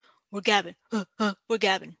We're gabbing. We're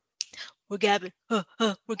gabbing. We're gabbing.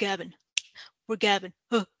 We're gabbing. We're gabbing.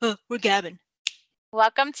 We're gabbing.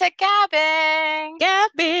 Welcome to Gabbing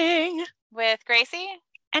Gabbing. with Gracie.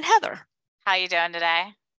 And Heather. How you doing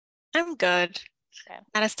today? I'm good. Good.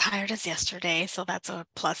 Not as tired as yesterday, so that's a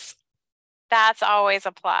plus. That's always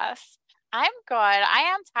a plus. I'm good.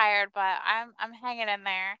 I am tired, but I'm hanging in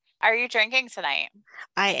there. Are you drinking tonight?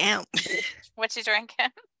 I am. What you drinking?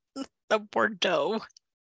 The Bordeaux.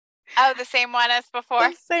 Oh, the same one as before.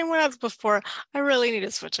 The same one as before. I really need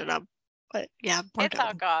to switch it up. But yeah, It's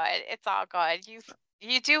all Bordeaux. good. It's all good.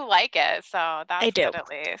 You do like it, so I that's do. good at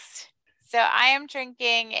least. So I am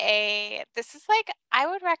drinking this is like I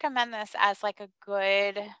would recommend this as like a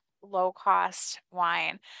good low cost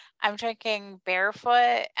wine. I'm drinking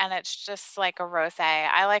Barefoot and it's just like a rosé.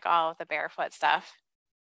 I like all of the Barefoot stuff.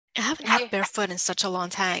 I haven't If had you, barefoot in such a long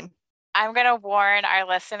time. I'm gonna warn our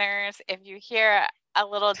listeners, if you hear a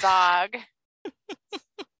little dog,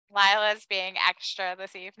 Lila's being extra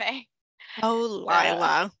this evening. Oh, So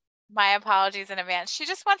Lila. my apologies in advance. She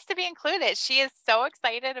just wants to be included. She is so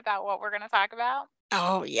excited about what we're going to talk about.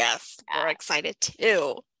 Oh, yes. We're Yeah, excited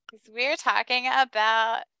too. 'cause we're talking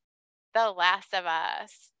about The Last of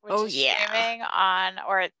Us, which Oh, is yeah. streaming on,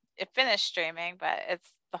 or it finished streaming, but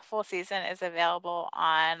it's the full season is available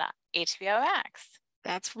on HBO Max.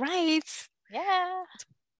 That's right. Yeah.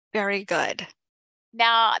 Very good.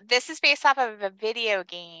 Now, this is based off of a video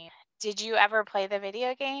game. Did you ever play the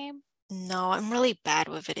video game? No, I'm really bad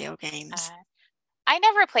with video games. Uh, I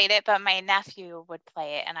never played it, but my nephew would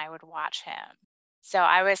play it and I would watch him. So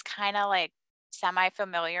I was kind of like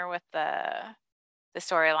semi-familiar with the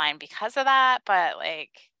storyline because of that, but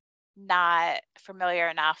like not familiar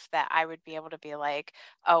enough that I would be able to be like,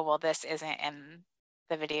 oh, well, this isn't in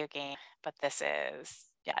the video game, but this is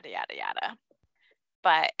yada yada yada.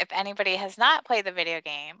 But if anybody has not played the video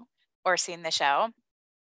game or seen the show,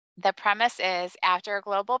 the premise is after a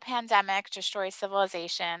global pandemic destroys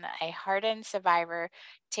civilization, a hardened survivor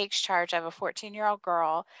takes charge of a 14-year-old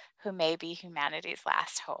girl who may be humanity's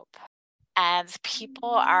last hope. And people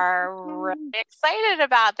are really excited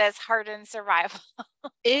about this hardened survival.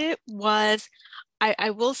 It was, I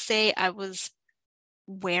will say I was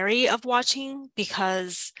wary of watching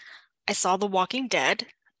because I saw The Walking Dead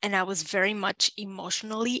and I was very much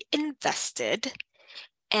emotionally invested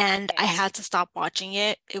and I Yeah. had to stop watching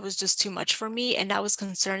it. It was just too much for me. And I was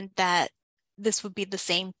concerned that this would be the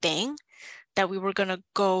same thing, that we were going to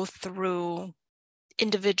go through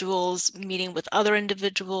individuals meeting with other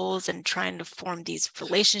individuals and trying to form these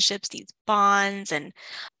relationships, these bonds, and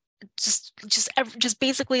just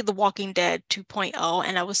basically The Walking Dead 2.0.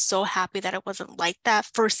 And I was so happy that it wasn't like that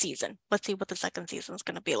first season. Let's see what the second season is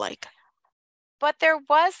going to be like. But there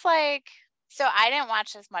was like, so I didn't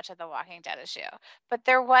watch as much of The Walking Dead as you, but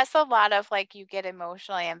there was a lot of like you get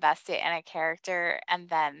emotionally invested in a character and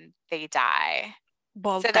then they die.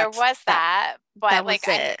 Well, So there was that that, but that like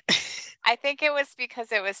was it. I think it was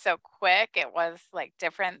because it was so quick. It was like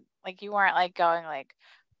different. Like you weren't like going like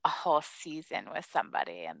a whole season with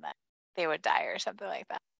somebody and then they would die or something like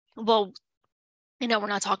that. Well, we're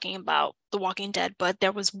not talking about The Walking Dead, but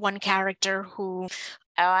there was one character who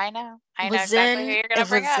Oh, I know. I know was exactly who in you're gonna it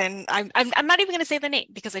bring was up. in I'm not even going to say the name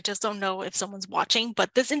because I just don't know if someone's watching,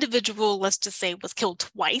 but this individual, let's just say, was killed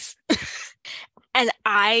twice. And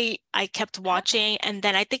I kept Oh. watching, and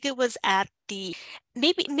then I think it was at the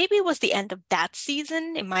maybe it was the end of that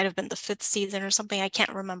season. It might have been the fifth season or something. I can't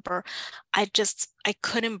remember. I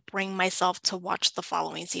couldn't bring myself to watch the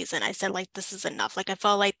following season. I said, like, this is enough. Like I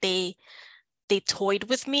felt like they toyed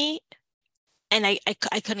with me, and I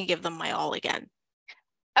couldn't give them my all again.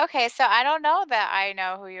 Okay, so I don't know that I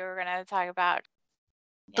know who you were gonna talk about.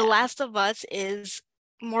 The Yeah. Last of Us is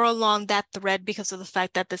more along that thread because of the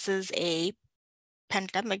fact that this is a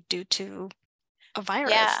pandemic due to a Yeah.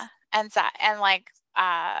 virus. And like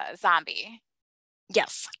zombie.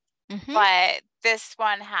 Yes. Hmm. But this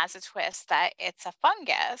one has a twist that it's a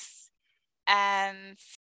fungus and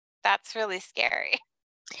that's really scary.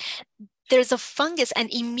 There's a fungus, and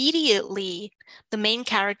immediately the main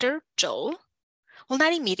character, Joel, well,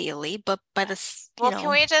 not immediately, but by this, Well, can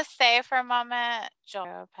we just say for a moment,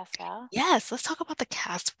 Joe Pascal? yes, let's talk about the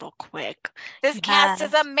cast real quick. This You cast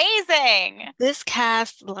is have amazing. this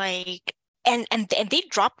cast, like, and they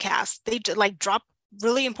drop cast. Like drop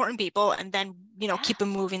really important people and then, Yeah. keep it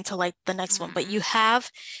moving to like the next one. But you Mhm.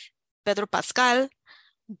 have Pedro Pascal,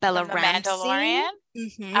 Bella From The Ramsey, Mandalorian.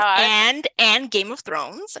 Oh, I was and Game of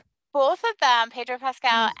Thrones. both of them, Pedro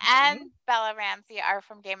Pascal Hmm. and Bella Ramsey, are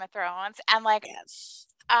from Game of Thrones, and like Yes.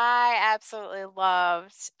 I absolutely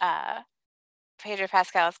loved Pedro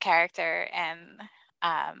Pascal's character in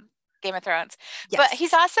Game of Thrones. But Yes.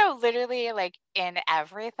 he's also literally like in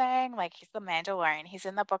everything. Like he's the Mandalorian. He's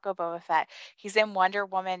in the Book of Boba Fett. He's in Wonder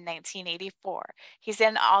Woman 1984. He's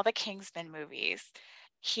in all the Kingsman movies.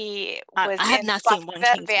 He was I have in not seen Buffy one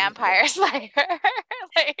the Kingsman movie. Vampire Slayer.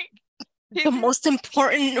 Like The he's in, most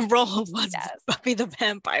important role was yes, Buffy the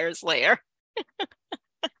Vampire Slayer.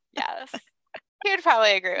 yes. He would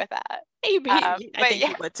probably agree with that. I But think yeah,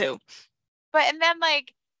 he would too. but and then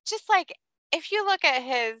like just like if you look at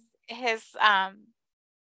his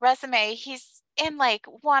resume, he's in like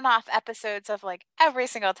one-off episodes of like every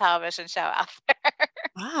single television show out there.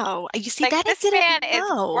 Wow. You see, Like that I this man didn't is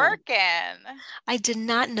know. working. I did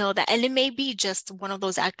not know that. And it may be just one of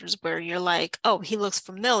those actors where you're like, oh, he looks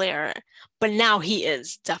familiar, but now he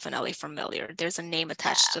is definitely familiar. There's a name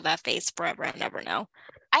attached to Yeah. that face forever and ever now.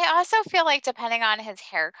 I also feel like depending on his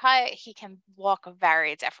haircut, he can look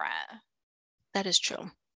very different. That is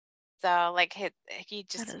true. So like he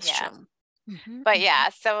That just is yeah. true. Hmm. But yeah,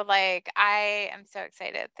 so like I am so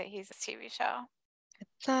excited that he's a TV show.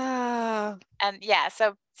 Uh, And yeah,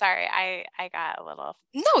 so sorry, I got a little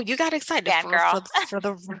no, you got excited fangirl. for the for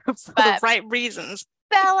the But right reasons.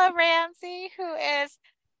 Bella Ramsey, who is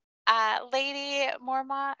Lady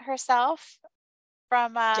Mormont herself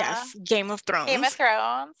from Yes, Game of Game of Thrones.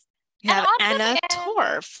 Thrones. You And have also Anna in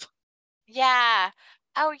Torf. yeah.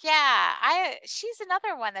 Oh yeah. She's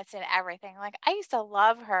another one that's in everything. Like I used to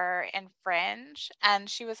love her in Fringe, and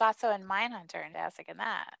she was also in Mindhunter and Dancing in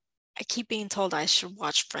that. I keep being told I should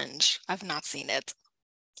watch Fringe. I've not seen it.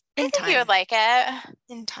 I In think you would time, like it.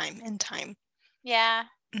 in time, in time. Yeah.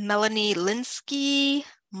 Melanie Linsky,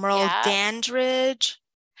 Merle Yeah. Dandridge.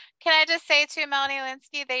 Can I just say to Melanie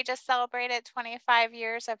Linsky, they just celebrated 25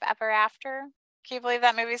 years of Ever After. Can you believe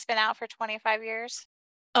that movie's been out for 25 years?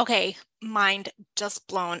 Okay, mind just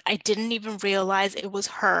blown. I didn't even realize it was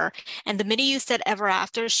her. And the minute you said Ever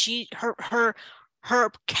After,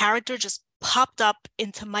 her character just popped up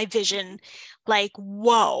into my vision. Like,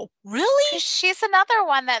 whoa, really? Because she's another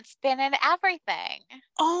one that's been in everything.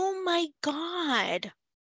 Oh my God.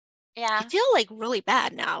 I Yeah. feel like really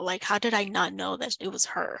bad now. Like, how did I not know that it was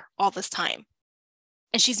her all this time?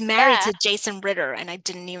 And she's married Yeah. to Jason Ritter, and I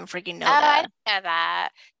didn't even freaking Oh, know I that. didn't know that.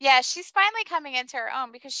 Yeah, she's finally coming into her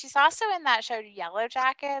own because she's also in that show Yellow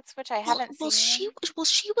Jackets, which I Well, haven't well, she seen. was. Well,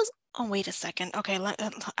 she was. Oh, wait a second. Okay,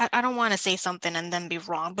 I don't want to say something and then be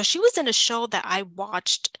wrong, but she was in a show that I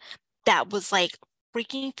watched that was like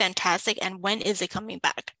freaking fantastic. And when is it coming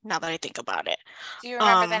back? Now that I think about it. Do you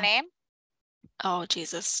remember the Um. name? Oh,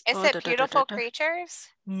 Jesus. Is Oh, it da, da, da, da, Beautiful da. Creatures?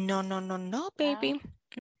 No, no, no, no, No. baby.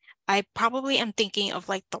 I probably am thinking of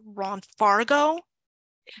like the wrong Fargo.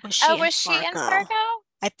 Was Oh, she in was she in Fargo? Fargo?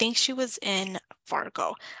 I think she was in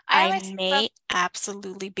Fargo. I I always think the may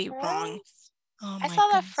absolutely be wrong. first. Oh I my saw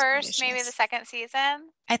the goodness first, maybe the gracious. second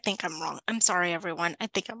season. I think I'm wrong. I'm sorry, everyone. I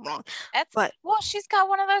think I'm wrong. It's But well, she's got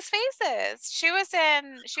one of those faces. She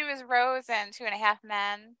was Rose in Two and a Half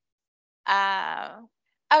Men. Uh,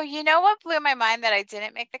 oh, you know what blew my mind that I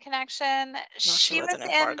didn't make the connection? no, she She was wasn't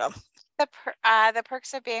in in Fargo. the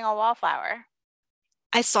Perks of Being a Wallflower.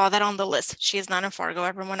 I saw that on the list. She is not in Fargo,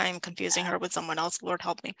 everyone. I am confusing Yeah, her with someone else. Lord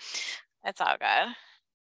help me. it's all good.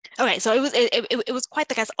 Okay, so it was quite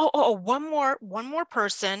the cast. One more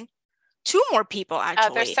person, two more people Oh,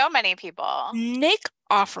 there's actually. so many people. Nick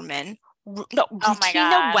Offerman, no, Oh my Rutina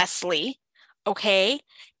God. Wesley, okay?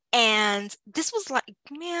 And this was like,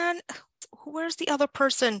 man, where's the other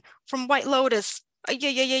person from White Lotus? Ay, ay,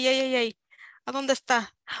 ay, ay, ay, ay, ay. ¿A dónde está?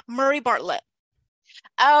 Murray Bartlett.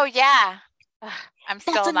 Oh yeah. Ugh, I'm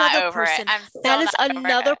That's still not another over it. person. I'm That still is not over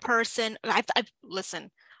another it. person. I've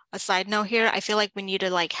listen. A side note here, I feel like we need to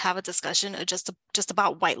like have a discussion just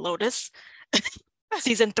about White Lotus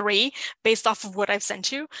season 3 based off of what I've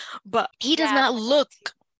sent you. But Yeah, it's like a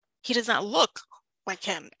he does not look like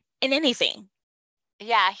him in anything.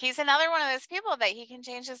 yeah, he's another one of those people that he can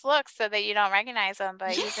change his looks so that you don't recognize him,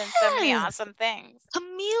 but he's in so many Yes, awesome things.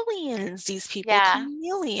 chameleons, these people, Yeah.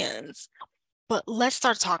 chameleons. But let's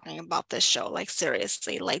start talking about this show, like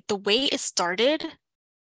seriously, like the way it started.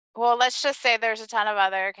 Well, let's just say there's a ton of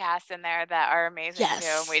other casts in there that are amazing too.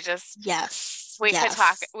 And Yes, yes,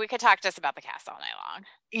 yes, we could talk just about the cast all night long.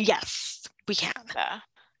 yes, we can. So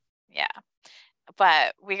yeah.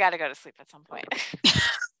 But we gotta go to sleep at some point.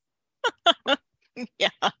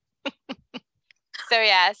 Yeah. So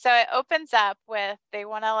yeah, so it opens up with they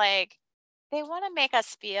wanna make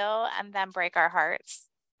us feel and then break our hearts.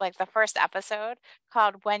 Like the first episode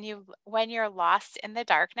called When You're Lost in the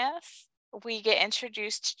Darkness. We get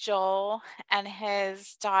introduced to Joel and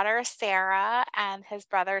his daughter Sarah and his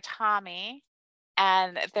brother Tommy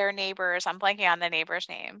and their neighbors. I'm blanking on the neighbor's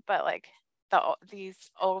name, but like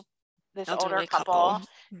these old this older elderly couple. couple.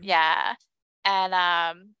 Yeah.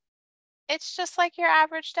 And it's just like your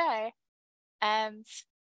average day. And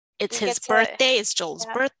It's we his get to, birthday. It's Joel's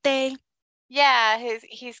yeah, birthday. yeah,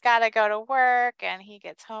 he's got to go to work and he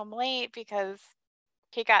gets home late because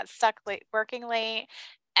he got stuck late working late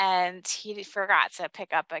and he forgot to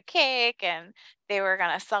pick up a cake and they were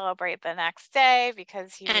going to celebrate the next day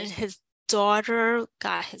because he And was his daughter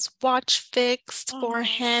got his watch fixed for Mhm.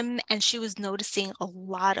 him, and she was noticing a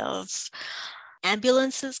lot of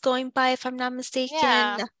ambulances going by, if I'm not mistaken.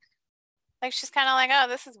 Yeah, like she's kind of like, oh,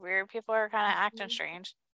 this is weird, people are kind of acting Mhm.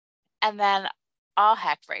 strange, and then all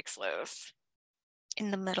heck breaks loose.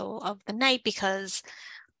 In the middle of the night because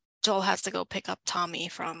Joel has to go pick up Tommy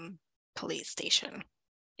from police station.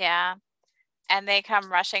 Yeah, and they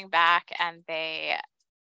come rushing back and they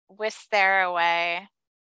whisk their away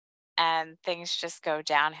and things just go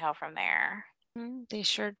downhill from there. They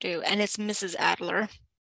sure do. And it's Mrs. Adler.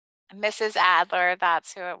 Mrs. Adler,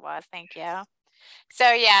 that's who it was. Thank you.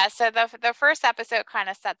 So yeah, so the first episode kind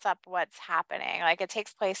of sets up what's happening. Like it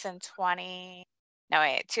takes place in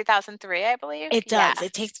 2003, I believe. It Yeah, does.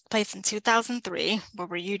 It takes place in 2003. What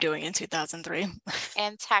were you doing in 2003?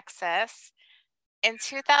 in Texas. In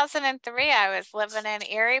 2003, I was living in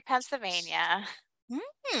Erie, Pennsylvania.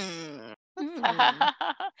 Hmm. Hmm.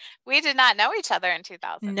 We did not know each other in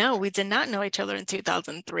 2000. No, we did not know each other in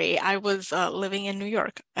 2003. I was living in New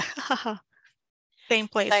York. Same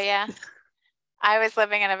So place. yeah, I was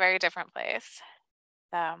living in a very different place.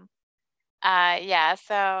 So yeah,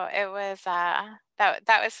 so it was that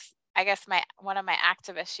was I guess my one of my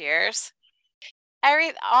activist years.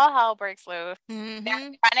 All hell breaks loose. They're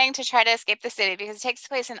Hmm. running to try to escape the city because it takes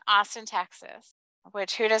place in Austin, Texas,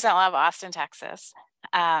 which who doesn't love Austin, Texas?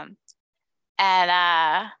 Um, and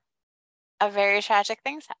a very tragic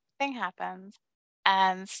thing happens,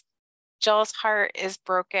 and Joel's heart is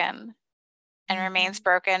broken and remains Hmm.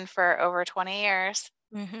 broken for over 20 years.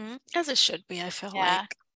 As it should be, I feel Yeah.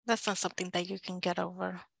 like. That's not something that you can get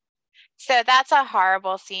over. So that's a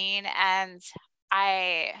horrible scene, and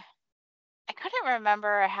I I couldn't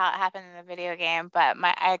remember how it happened in the video game, but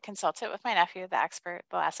I consulted with my nephew, the expert,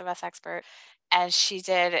 the Last of Us expert, and she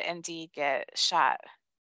did indeed get shot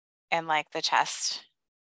in like the chest,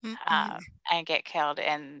 Mm-mm. and get killed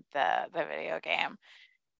in the video game.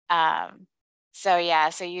 Um, so yeah,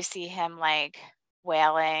 so you see him like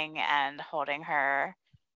wailing and holding her,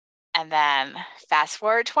 and then fast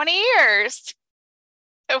forward 20 years,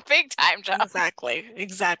 so big time jump.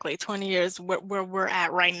 Exactly. 20 years where we're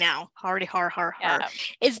at right now. Hardy, har. Yeah.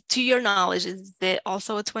 To your knowledge, is it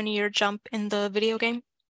also a 20-year jump in the video game?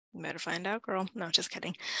 You better find out, girl. No, just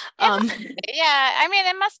kidding. It Um, Yeah, I mean,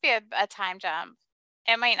 it must be a time jump.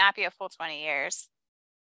 It might not be a full 20 years,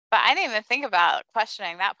 but I didn't even think about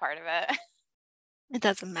questioning that part of it. it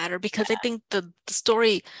doesn't matter because I Yeah. think the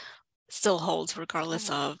story still holds regardless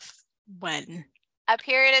Mhm. of when. A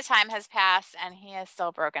period of time has passed and he is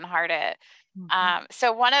still brokenhearted. Mhm.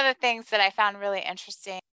 So one of the things that I found really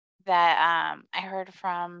interesting that I heard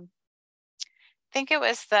from, I think it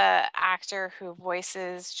was the actor who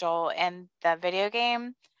voices Joel in the video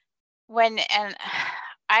game, and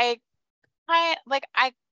I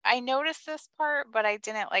I noticed this part, but I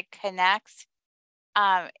didn't like connect.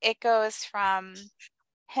 It goes from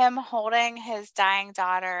him holding his dying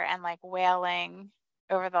daughter and like wailing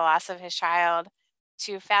over the loss of his child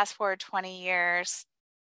to fast forward 20 years,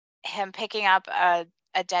 him picking up a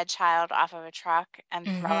dead child off of a truck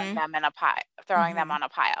and throwing Mhm. them in a pile, throwing them Mhm. on a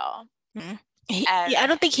pile. Mhm. And I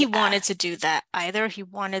don't think he yeah, wanted to do that either. He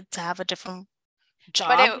wanted to have a different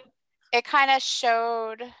but job. it kind of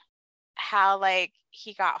showed how like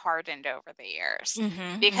he got hardened over the years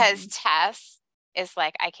Mhm. because Mhm. Tess is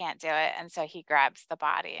like, I can't do it, and so he grabs the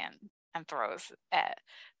body and throws it.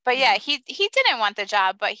 But yeah, Yeah, he didn't want the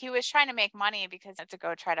job, but he was trying to make money because he had to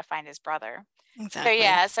go try to find his brother. So exactly.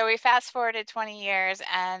 yeah, so we fast forwarded 20 years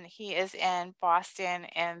and he is in Boston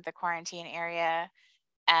in the quarantine area,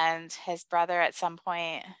 and his brother at some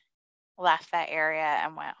point left that area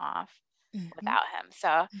and went off Mhm. without him.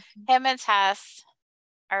 So Mhm. him and Tess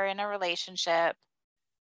are in a relationship,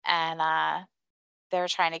 and they're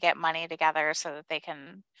trying to get money together so that they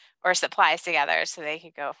can, or supplies together so they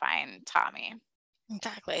could go find Tommy.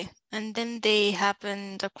 Exactly. And then they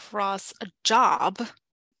happened across a job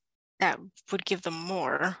that would give them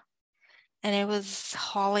more. And it was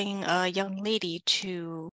hauling a young lady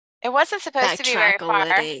to It wasn't supposed to be very backtrack a far.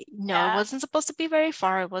 little. No, it Yeah, wasn't supposed to be very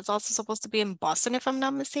far. It was also supposed to be in Boston, if I'm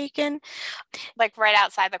not mistaken. like right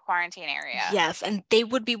outside the quarantine area. Yes, and they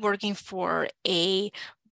would be working for a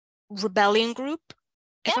rebellion group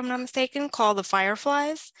if I'm not mistaken, called the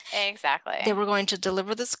Fireflies. Exactly. They were going to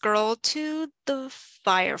deliver this girl to the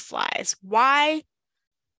Fireflies. Why?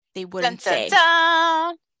 They wouldn't Dun, dun, say.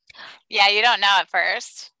 dun. Yeah, you don't know at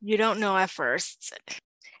first. You don't know at first.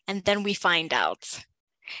 And then we find out.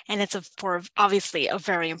 And it's for obviously a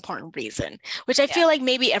very important reason, which I feel like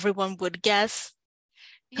maybe everyone would guess.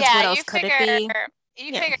 Because what else could it be?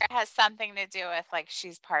 You figure it has something to do with like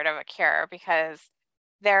she's part of a cure, because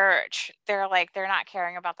they're not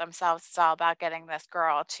caring about themselves. It's all about getting this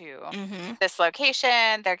girl to this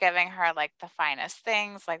location. They're giving her like the finest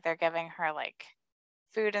things, like they're giving her like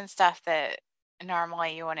food and stuff that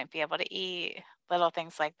normally you wouldn't be able to eat, little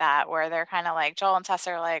things like that, where they're kind of like, Joel and Tess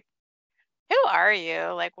are like, who are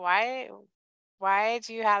you? Like, why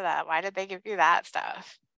do you have that? Why did they give you that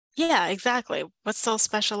stuff? Yeah, exactly. What's so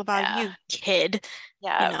special about you, kid?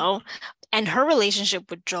 Yeah. You know? And her relationship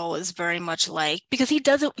with Joel is very much like, because he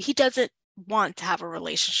doesn't want to have a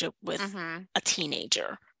relationship with a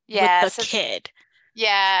teenager, with the kid.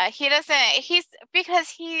 Yeah, he doesn't, because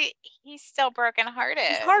he's still brokenhearted.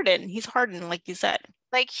 He's hardened, like you said.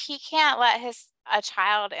 Like, he can't let a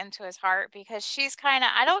child into his heart, because she's kind of,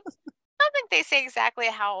 I don't think they say exactly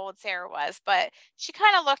how old Sarah was, but she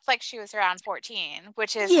kind of looked like she was around 14,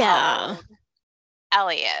 which is how old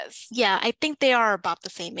Ellie is. Yeah, I think they are about the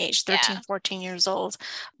same age, 13, 14 years old.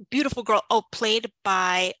 Beautiful girl. Oh, played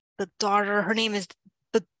by the daughter.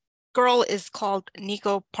 The girl is called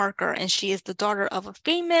Nico Parker, and she is the daughter of a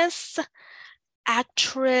famous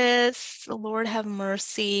actress. Lord have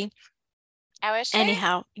mercy. Oh, is she?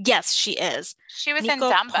 Anyhow, yes, she is. She was Nico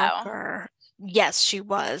in Dumbo. Parker. Yes, she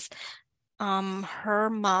was. Her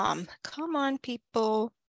mom. Come on,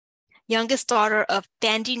 people. Youngest daughter of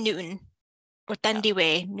Thandie Newton. Or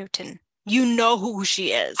Thandiwe Newton. You know who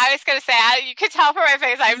she is. I was going to say, you could tell from my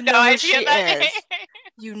face, I have no idea that name.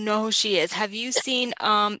 You know who she is. Have you seen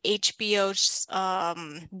HBO's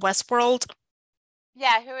Westworld?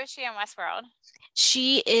 Yeah, who is she in Westworld?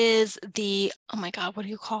 She is oh my God, what do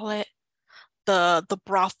you call it? The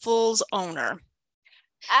brothel's owner.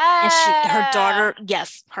 And her daughter,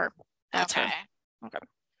 yes, her. That's her. Okay.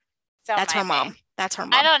 So that's her mom. That's her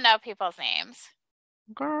mom. I don't know people's names.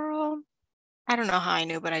 Girl. I don't know how I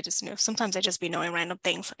knew, but I just knew. Sometimes I just be knowing random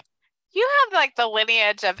things. You have like the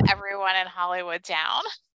lineage of everyone in Hollywood down.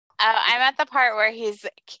 I'm at the part where he's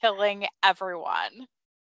killing everyone.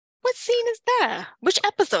 What scene is that? Which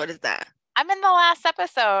episode is that? I'm in the last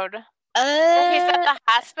episode. Where he's at the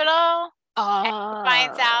hospital and he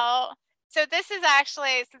finds out. So this is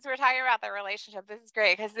actually, since we're talking about the relationship, this is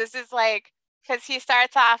great, because this is like, because he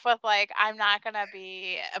starts off with like, I'm not going to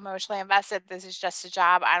be emotionally invested. This is just a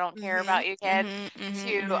job. I don't care about you, kid.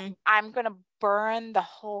 I'm going to burn the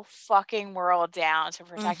whole fucking world down to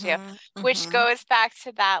protect you, which goes back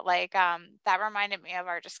to that, like, that reminded me of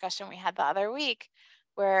our discussion we had the other week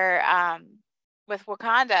where, with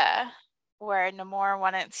Wakanda, where Namor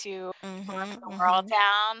wanted to burn the world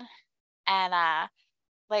down, and,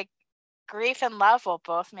 like, grief and love will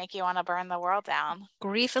both make you want to burn the world down.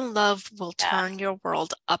 Grief and love will turn your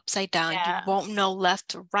world upside down. You won't know left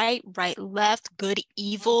to right, left, good,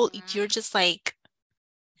 evil. You're just like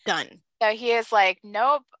done. So he is like,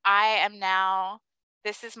 nope,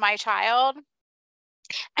 this is my child.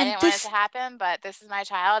 I didn't want it to happen, but this is my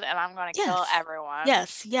child, and I'm going to kill everyone.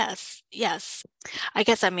 Yes. I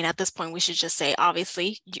guess, I mean, at this point, we should just say,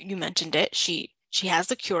 obviously, you mentioned it. She has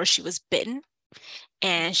the cure. She was bitten.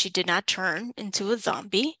 And she did not turn into a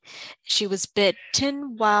zombie. She was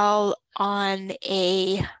bitten while on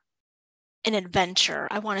an adventure.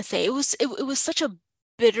 I want to say it was such a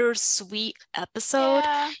bittersweet episode.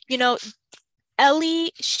 Yeah. You know,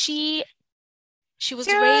 Ellie, she was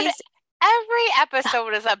raised. Every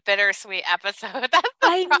episode is a bittersweet episode.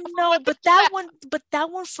 I know, but that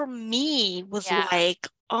one for me was like,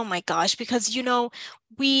 oh my gosh, because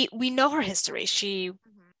we know her history. She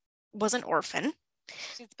was an orphan.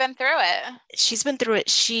 She's been through it.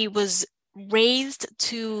 She was raised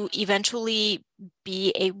to eventually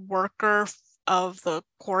be a worker of the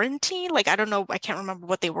quarantine. Like, I don't know, I can't remember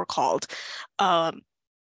what they were called. And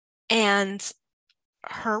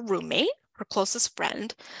her roommate, her closest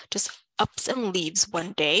friend, just ups and leaves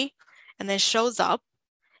one day and then shows up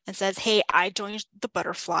and says, hey, I joined the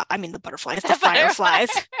Fireflies. Yeah, the butterflies.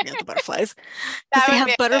 Because they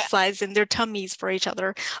have butterflies in their tummies for each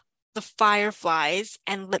other. The Fireflies,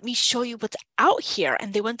 and let me show you what's out here.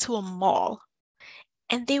 And they went to a mall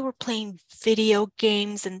and they were playing video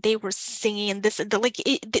games and they were singing and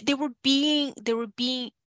they were being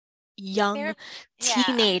young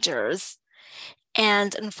teenagers.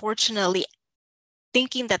 And unfortunately,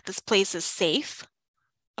 thinking that this place is safe,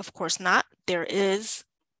 of course not. There is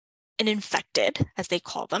an infected, as they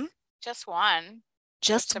call them. Just one.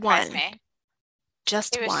 Just Surprised one. me.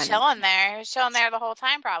 Just He was one. chilling there. He was chilling there the whole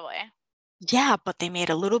time, probably. Yeah, but they made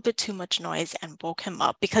a little bit too much noise and woke him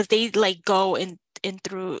up because they like go in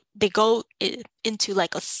through they go into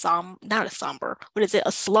like not a somber, what is it?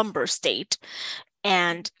 A slumber state.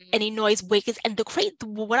 And any noise wakens and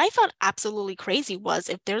what I found absolutely crazy was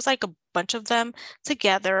if there's like a bunch of them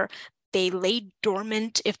together, they lay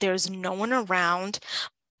dormant if there's no one around.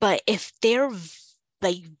 But if they're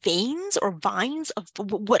like veins or vines of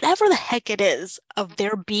whatever the heck it is of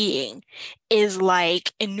their being is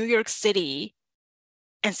like in New York City,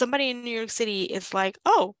 and somebody in New York City is like,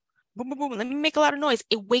 oh, boom, boom, boom, let me make a lot of noise.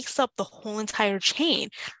 It wakes up the whole entire chain.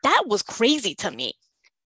 That was crazy to me.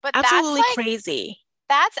 But Absolutely crazy.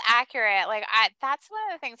 That's accurate. Like that's one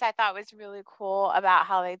of the things I thought was really cool about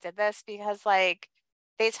how they did this because like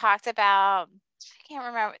they talked about, I can't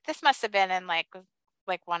remember, this must have been in like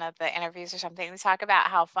one of the interviews or something. They talk about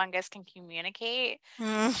how fungus can communicate.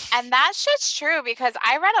 And that shit's true because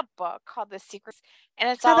I read a book called The Secrets and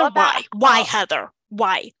it's Heather, all about why Heather?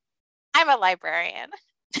 Why? I'm a librarian.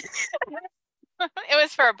 It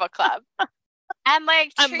was for a book club. And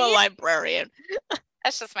like I'm a librarian.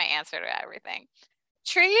 That's just my answer to everything.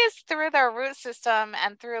 Trees through their root system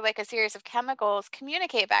and through like a series of chemicals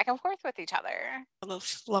communicate back and forth with each other.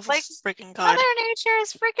 Love like freaking God. Mother Nature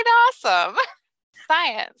is freaking awesome.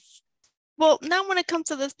 Science. Well, not when it comes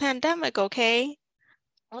to this pandemic, okay?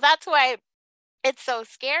 Well, that's why it's so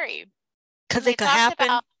scary. Because it could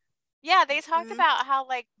happen. They talked about how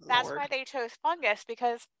like that's why they chose fungus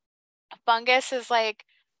because fungus is like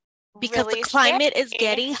because really the climate scary. is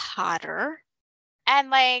getting hotter. And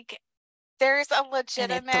like there's a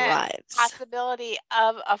legitimate possibility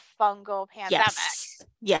of a fungal pandemic.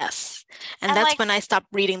 Yes. And that's like, when I stopped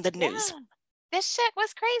reading the news. Yeah, this shit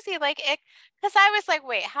was crazy. Like it, because I was like,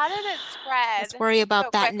 wait, how did it spread? Let's worry about so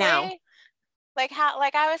that quickly? now. Like how,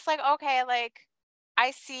 like I was like, okay, like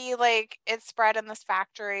I see like it spread in this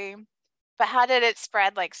factory, but how did it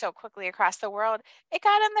spread like so quickly across the world? It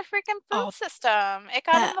got in the freaking food system. It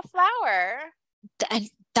got in the flour. And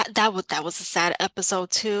that was a sad episode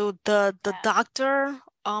too. The doctor,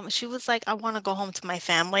 she was like, I want to go home to my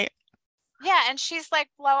family. Yeah, and she's like,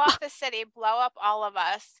 blow up the city, blow up all of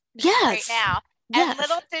us. Yes. Right now. And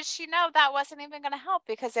little did she know that wasn't even going to help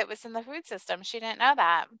because it was in the food system. She didn't know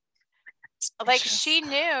that. Like she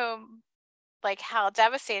knew like how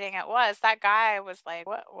devastating it was. That guy was like,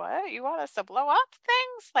 what? You want us to blow up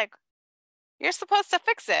things? Like you're supposed to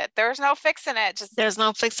fix it. There's no fixing it. Just there's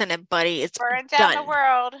no fixing it, buddy. It's burn down the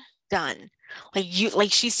world. Done.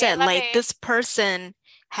 Like she said, like this person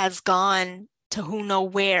has gone to who know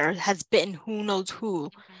where, has bitten who knows who.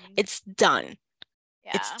 It's done.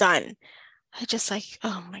 Yeah. It's done. I just like,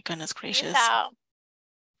 oh my goodness gracious.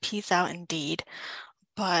 Peace out indeed.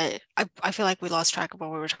 But I feel like we lost track of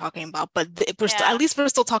what we were talking about, but at least we're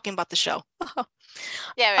still talking about the show.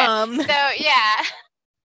 Yeah. So yeah.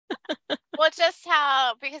 Well, just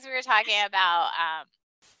how, because we were talking about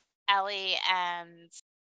Ellie and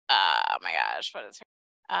oh my gosh, what is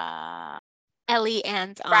her? Ellie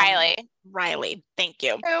and Riley. Riley, thank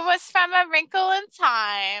you. It was from A Wrinkle in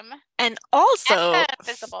Time. And also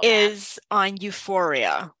is on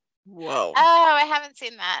Euphoria. Whoa. Oh, I haven't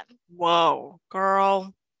seen that. Whoa,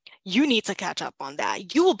 girl. You need to catch up on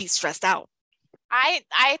that. You will be stressed out.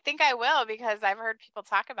 I think I will because I've heard people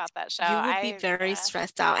talk about that show. You will be very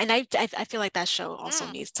stressed out. And I feel like that show also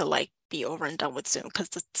needs to like be over and done with soon because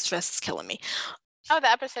the stress is killing me. Oh,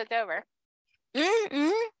 the episode's over.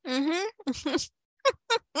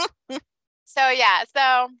 So yeah,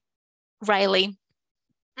 so Riley.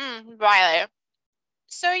 Riley.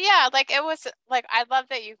 So yeah, like it was like I love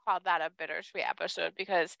that you called that a bittersweet episode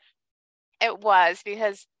because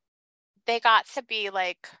they got to be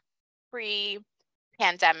like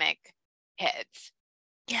pre-pandemic kids.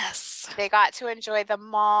 Yes. They got to enjoy the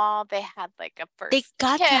mall. They had like a first They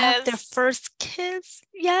got to have their first kiss.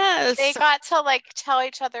 Yes. They got to like tell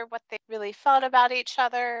each other what they really felt about each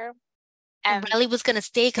other. And Riley was going to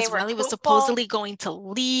stay because Riley was supposedly going to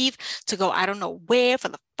leave to go, I don't know where, for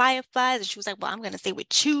the Fireflies. And she was like, well, I'm going to stay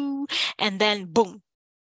with you. And then boom,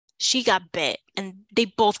 she got bit and they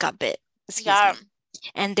both got bit. Excuse me.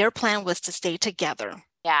 And their plan was to stay together.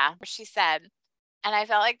 Yeah, she said. And I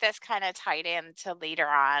felt like this kind of tied into later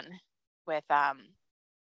on with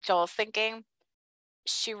Joel's thinking.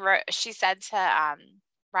 She said to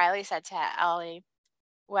Riley said to Ellie,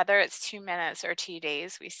 whether it's 2 minutes or 2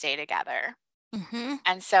 days, we stay together.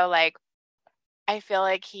 And so like I feel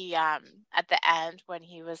like he at the end when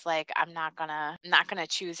he was like, I'm not gonna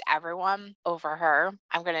choose everyone over her.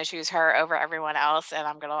 I'm gonna choose her over everyone else, and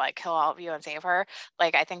I'm gonna like kill all of you and save her.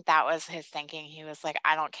 Like I think that was his thinking. He was like,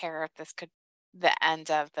 I don't care if this could the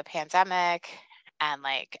end of the pandemic and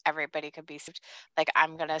like everybody could be saved. Like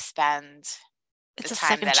I'm gonna spend the It's a time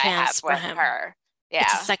second that I have chance for with him. her.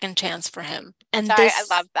 It's a Yeah. second chance for him. So And I this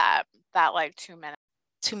love that like 2 minutes.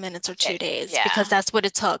 2 minutes or 2 days, because Yeah. that's what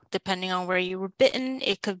it took. Depending on where you were bitten,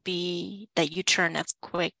 it could be that you turn as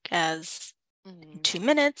quick as in 2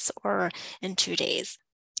 minutes or in 2 days.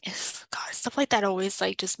 God, stuff like that always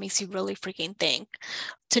like just makes you really freaking think.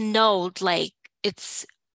 To know like it's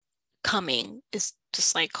coming is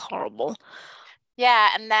just like horrible. Yeah,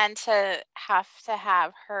 and then to have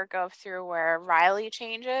her go through where Riley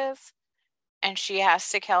changes and she has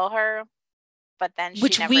to kill her, but then she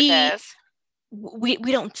Which never does. we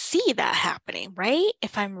don't see that happening, right?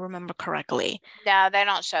 If I remember correctly. No, they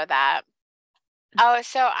don't show that. Oh,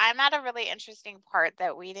 so I'm at a really interesting part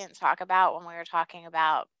that we didn't talk about when we were talking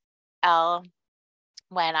about Elle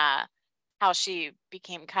when how she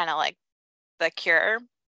became kind of like the cure.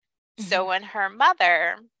 So Mhm. when her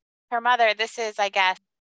mother, this is I guess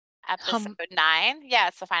episode 9. Yeah,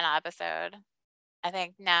 it's the final episode. I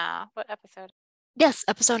think no. What episode? Yes,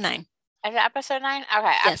 episode 9. Is it episode 9?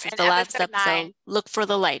 Okay, Yes, it's in the last episode 9, episode. Look for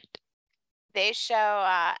the light. they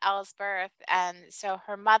show Elle's birth, and so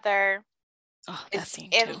her mother Oh, that is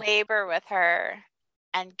scene in too. labor with her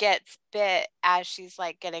and gets bit as she's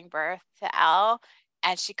like getting birth to Elle,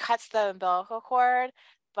 and she cuts the umbilical cord,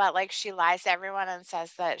 but like she lies to everyone and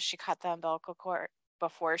says that she cut the umbilical cord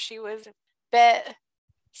before she was bit.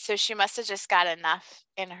 So she must have just got enough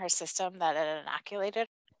in her system that it inoculated.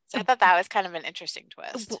 So I thought that was kind of an interesting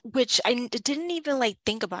twist. Which I didn't even like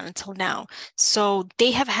think about until now. So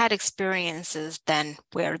they have had experiences then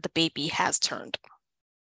where the baby has turned.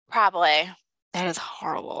 Probably That is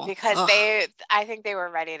horrible. because Ugh. I think they were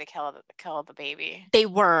ready to kill the baby. They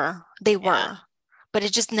Yeah. were, but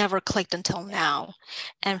it just never clicked until Yeah. now.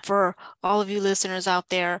 And for all of you listeners out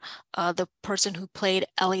there, the person who played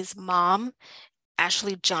Ellie's mom,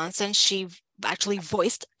 Ashley Johnson, she actually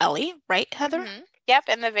voiced Ellie, right, Heather? Yep,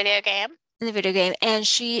 in the video game. In the video game. And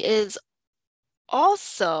she is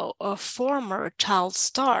also a former child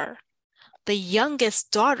star, the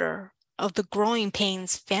youngest daughter of the Growing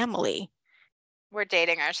Pains family. We're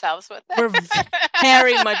dating ourselves with that. We're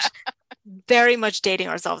very much dating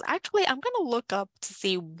ourselves. Actually, I'm going to look up to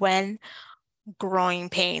see when Growing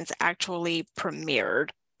Pains actually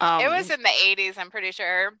premiered. It was in the 80s, I'm pretty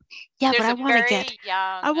sure. Yeah, There's but a very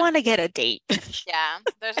young, I want to get a date. yeah,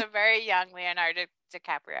 there's a very young Leonardo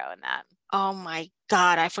DiCaprio in that. Oh my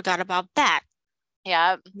God, I forgot about that.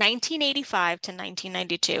 Yeah. 1985 to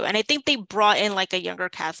 1992. And I think they brought in like a younger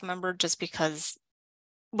cast member just because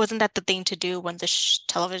wasn't that the thing to do when the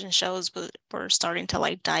television shows were starting to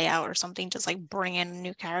like die out or something? Just like bring in a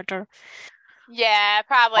new character. Yeah,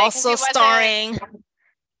 probably. Also starring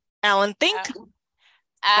Alan Thicke,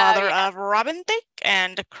 father of Robin Thicke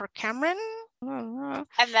and Kirk Cameron. And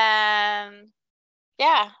then,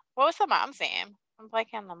 yeah, what was the mom's name? I'm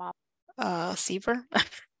blanking on the mom. Seaver.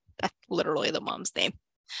 That's literally the mom's name.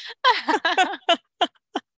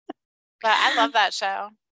 But I love that show.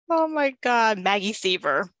 Oh my God, Maggie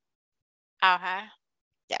Seaver. Okay.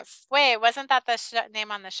 Yes. Wait, wasn't that the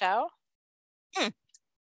name on the show?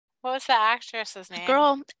 What was the actress's name?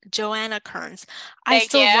 Girl, Joanna Kerns.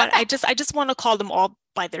 Thank you. I just want to call them all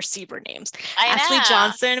by their Seaver names. Ashley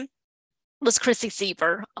Johnson was Chrissy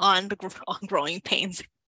Seaver on Growing Pains.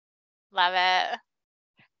 Love it.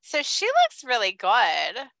 So she looks really good.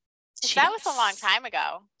 That was a long time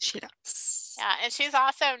ago. She does. Yeah, and she's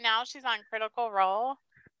also now she's on Critical Role,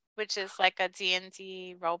 which is like a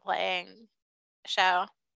D&D role-playing show.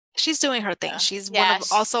 She's doing her thing. She's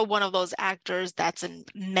also one of those actors that's in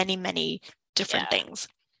many, many different things.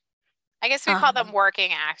 I guess we call them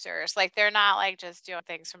working actors. Like they're not like just doing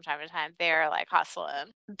things from time to time. They're like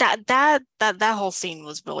hustling. That whole scene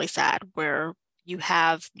was really sad where you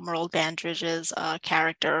have Merle Dandridge's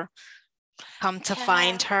character come to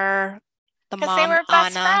find her, the mom, they were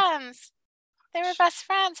best Anna. friends. They were best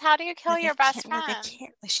friends. How do you kill your best friend? They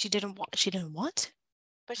can't. She didn't want to.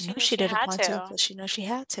 But she knew she didn't want to. But she knew she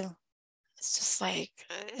had to. It's just like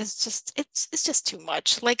it's just too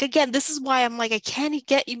much. Like again, this is why I'm like I can't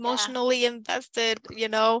get emotionally invested, you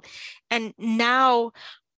know. And now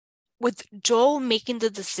with Joel making the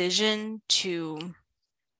decision to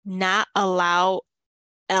not allow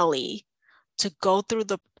Ellie to go through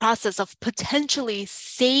the process of potentially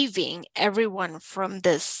saving everyone from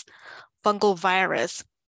this fungal virus,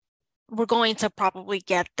 we're going to probably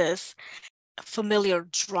get this familiar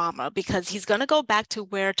drama because he's gonna go back to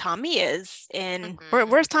where Tommy is in Mm-hmm.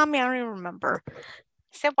 where's Tommy? I don't even remember.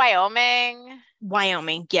 Is it Wyoming?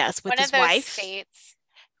 Wyoming, yes, with One of his those wife states.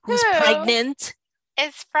 who's Who pregnant.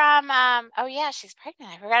 is from oh yeah, she's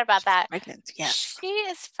pregnant. I forgot about She's that. pregnant, yes. She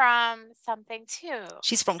is from something too.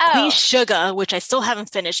 She's from Queen Oh. Sugar, which I still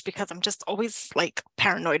haven't finished because I'm just always like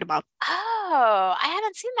paranoid about. Oh, I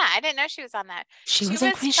haven't seen that. I didn't know she was on that. She She was in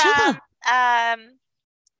was Queen from Sugar. um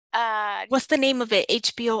uh What's the name of it?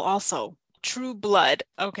 HBO also. True Blood.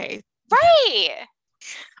 Okay. right.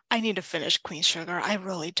 I need to finish Queen Sugar. I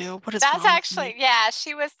really do. What is That's wrong with actually me? yeah,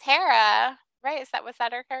 she was Tara. Right? Was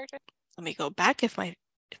that her character? Let me go back if my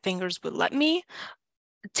fingers would let me.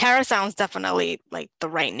 Tara sounds definitely like the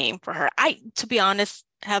right name for her. To be honest,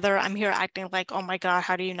 Heather, I'm here acting like, oh my God,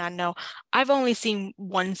 how do you not know? I've only seen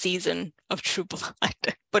one season of True Blood,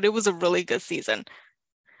 but it was a really good season.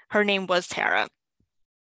 Her name was Tara.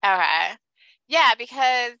 Okay. Yeah,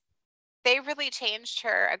 because they really changed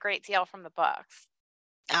her a great deal from the books.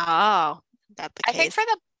 Oh, that's the I think for case.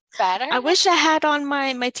 the better. I wish I had on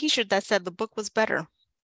my t-shirt that said the book was better.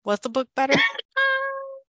 Was the book better?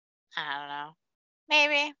 I don't know.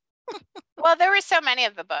 Maybe. Well, there were so many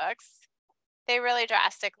of the books. They really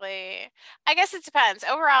drastically. I guess it depends.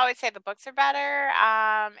 Overall, I would say the books are better.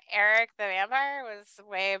 Eric the vampire was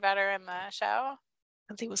way better in the show.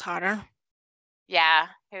 Because he was hotter. Yeah,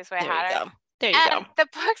 he was way There you hotter. go. There you And go. the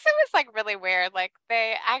books, it was like really weird. Like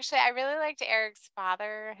they actually, I really liked Eric's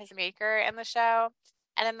father, his maker in the show.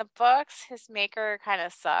 And in the books, his maker kind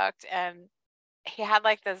of sucked. And he had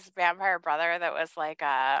like this vampire brother that was like,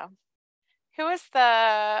 who was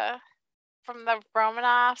the, from the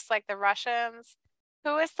Romanovs, like the Russians?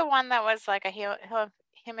 Who was the one that was like a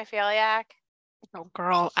hemophiliac? Oh,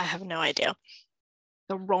 girl, I have no idea.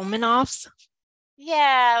 The Romanovs?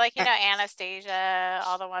 Yeah, like, Uh, Anastasia,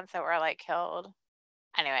 all the ones that were like killed.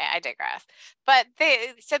 Anyway, I digress. But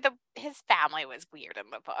they said his family was weird in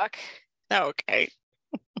the book. Okay.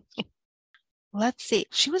 Let's see.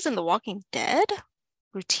 She was in The Walking Dead?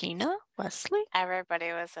 Rutina? Wesley? Everybody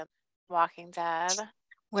was in Walking Dead.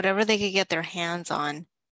 Whatever they could get their hands on.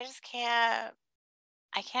 I just can't,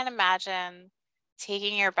 I can't imagine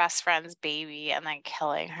taking your best friend's baby and then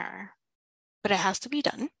killing her. But it has to be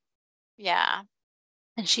done. Yeah.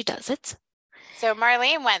 And she does it. So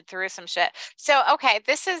Marlene went through some shit. So, okay,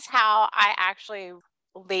 this is how I actually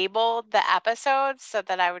labeled the episodes so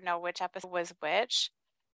that I would know which episode was which.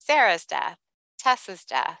 Sarah's death, Tessa's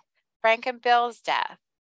death, Frank and Bill's death.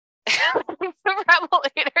 The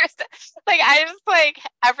Revelators. Like I just like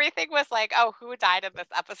everything was like, oh, who died in this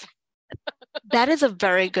episode? That is a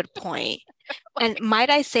very good point. And might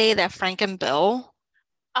I say that Frank and Bill,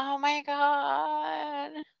 Oh my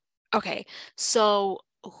God. okay, so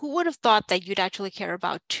who would have thought that you'd actually care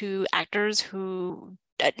about two actors who,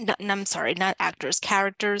 I'm sorry, not actors,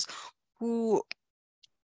 characters who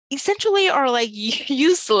essentially are like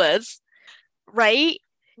useless, right?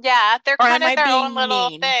 Yeah, they're Or kind am of I their own being little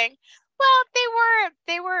mean? thing. Well,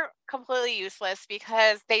 they were completely useless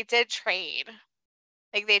because they did trade.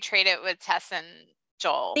 Like they traded with Tess and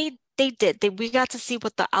Joel. They did. We got to see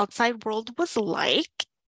what the outside world was like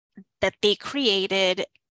that they created,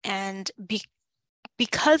 and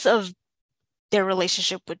because of their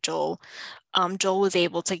relationship with Joel, Joel was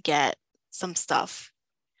able to get some stuff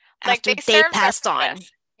Like after they they served their passed on,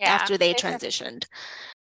 purpose. Yeah. after they They served, transitioned.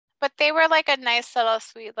 but they were like a nice little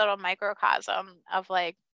sweet little microcosm of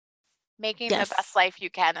like making the best Yes, life you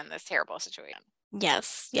can in this terrible situation.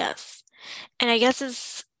 yes, yes. And I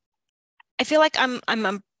guess I feel like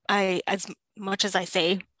I as much as I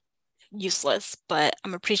say useless, but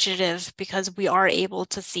I'm appreciative because we are able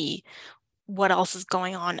to see what else is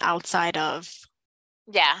going on outside of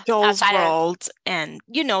Yeah, Joel's outside of world and,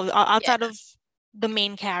 yeah. outside of the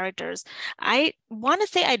main characters. I want to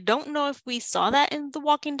say I don't know if we saw that in The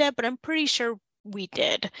Walking Dead, but I'm pretty sure we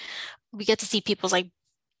did. We get to see people's like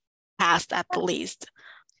past at the least.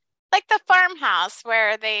 Like the farmhouse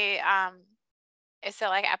where they is it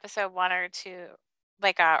like episode 1 or 2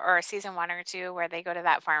 like or season 1 or 2 where they go to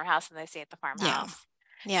that farmhouse and they stay at the Yeah. farmhouse.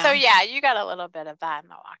 So Yeah. yeah, you got a little bit of that in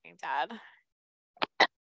The Walking Dead.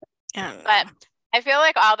 I don't But know. I feel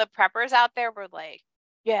like all the preppers out there were like,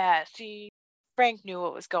 yeah, see, Frank knew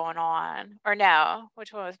what was going on. Or no,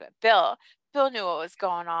 which one was it? Bill. Bill knew what was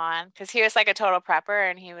going on because he was like a total prepper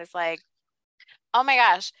and he was like, oh my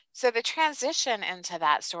gosh. So the transition into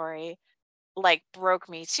that story like broke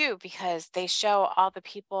me too because they show all the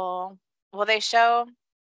people, well, they show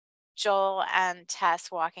Joel and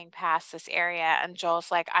Tess walking past this area and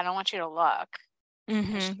Joel's like, I don't want you to look.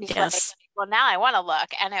 And she's like, Yes. well, now I want to look.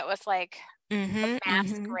 And it was like Mm-hmm.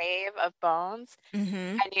 mass Mm-hmm. grave of bones, Mm-hmm.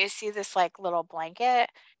 and you see this like little blanket,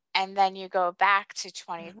 and then you go back to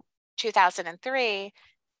 2003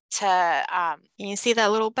 to And you see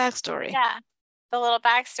that little backstory. yeah, the little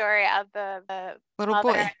backstory of the Little mother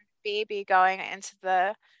boy and baby going into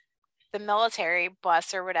the military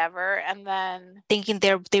bus or whatever, and then thinking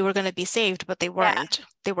they were going to be saved, but they yeah, weren't.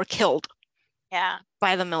 They were killed yeah.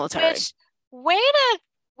 by the military. Which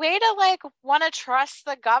way to like want to trust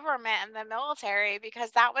the government and the military,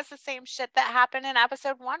 because that was the same shit that happened in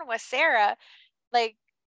episode 1 with Sarah. Like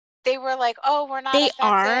they were like, "Oh, we're not They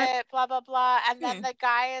are. offended, blah blah blah," and then Hmm, the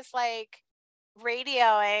guy is like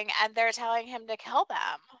radioing and they're telling him to kill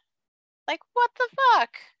them. Like, what the fuck?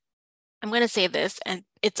 I'm going to say this, and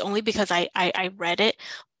it's only because I read it.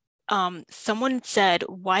 Someone said,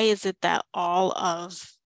 why is it that all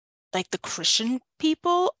of like the Christian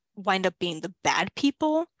people wind up being the bad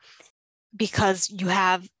people? Because you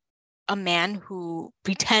have a man who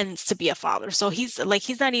pretends to be a father. So he's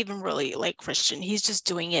not even really like Christian. He's just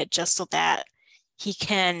doing it just so that he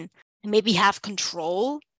can maybe have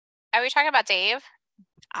control. Are we talking about Dave,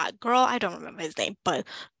 Girl, I don't remember his name, but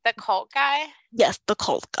the cult guy? yes, the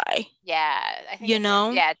cult guy. Yeah, I think You his name.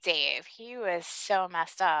 know, Yeah, Dave. He was so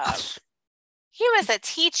messed up. He was a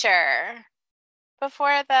teacher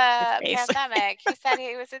before his the face. pandemic. He said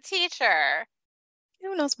he was a teacher.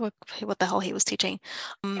 Who knows what the hell he was teaching?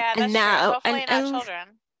 Yeah, And that's true. now Hopefully not and children.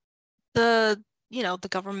 the the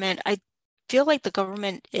government, I feel like the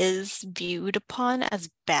government is viewed upon as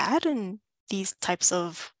bad in these types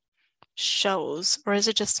of shows, or is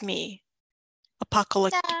it just me?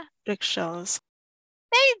 Apocalyptic Yeah, shows.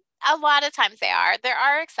 a lot of times they are. There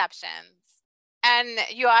are exceptions. And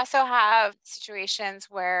you also have situations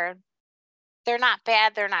where they're not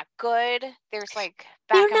bad, they're not good. There's like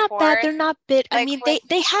back They're and not bad, forth. they're not bit. I Like mean, with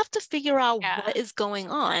they have to figure out yeah. what is going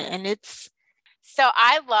on, and it's So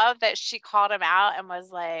I love that she called him out and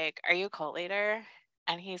was like, "Are you a cult leader?"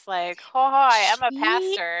 And he's like, "Ho ho, I am a she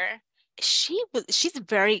pastor."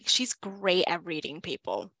 she's great at reading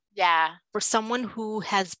people. Yeah. For someone who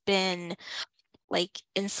has been like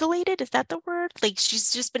insulated, is that the word? Like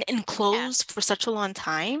she's just been Yeah. enclosed for such a long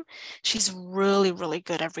time. She's really, really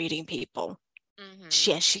good at reading people. Hmm.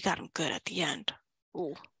 She got him good at the end.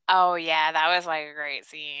 Oh, Oh yeah, that was like a great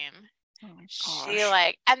scene. oh my She gosh.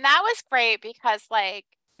 like, and that was great because like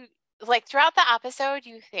throughout the episode,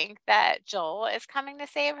 you think that Joel is coming to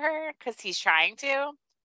save her because he's trying to,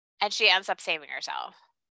 and she ends up saving herself.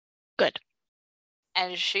 Good.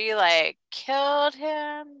 And she like killed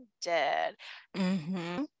him dead.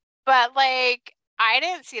 Mm-hmm. But like, I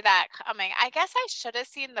didn't see that coming. I guess I should have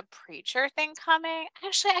seen the preacher thing coming.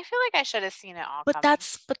 Actually, I feel like I should have seen it all coming But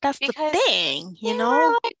that's the because thing, they you know?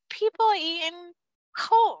 were like people eating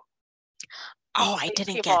coal. Oh, I These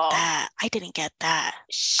didn't get people. that. I didn't get that.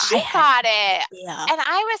 She I had got no it. idea. And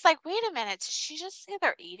I was like, wait a minute, did she just say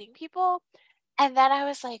they're eating people? And then I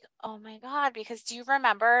was like, oh my God, because do you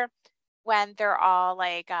remember when they're all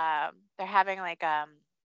like they're having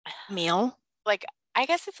Meal? like I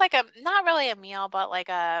guess it's like a not really a meal, but like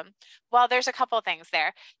well, there's a couple of things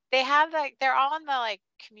there. They have like they're all in the like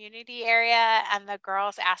community area and the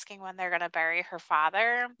girl's asking when they're gonna bury her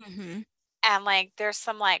father. Mm-hmm. And like there's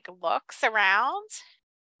some like looks around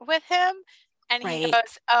with him and he Right.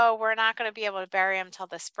 goes, "Oh, we're not going to be able to bury him till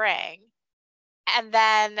the spring." And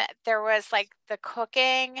then there was like the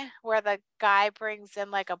cooking where the guy brings in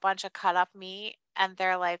like a bunch of cut up meat and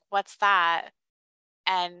they're like, "What's that?"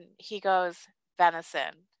 And he goes,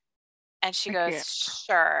 "Venison." And she I goes, can't.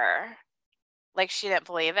 "Sure." Like she didn't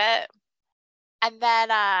believe it. And then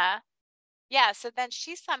yeah, so then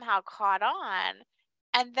she somehow caught on.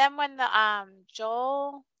 And then when the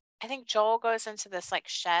Joel I think Joel goes into this like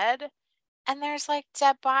shed and there's like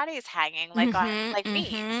dead bodies hanging like on Mm-hmm. like meat.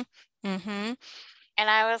 Mm-hmm. Mm-hmm. And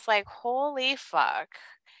I was like, "Holy fuck."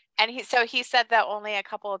 And he said that only a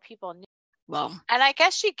couple of people knew. Well, And I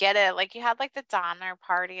guess you get it. Like you had like the Donner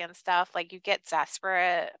Party and stuff. Like you get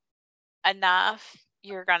desperate enough,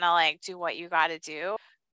 you're gonna like do what you gotta do.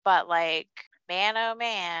 But like, man, oh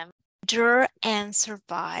man. endure and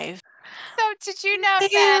survive. So did you know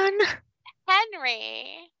that Man.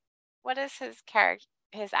 Henry, what is his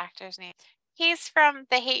actor's name? He's from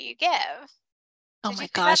The Hate You Give. Oh Did you my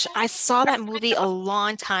see that gosh, movie? I saw Or that movie a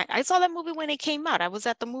long time. I saw that movie when it came out. I was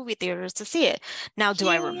at the movie theaters to see it. Now, do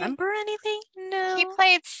I He remember anything? he No.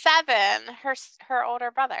 played Seven, her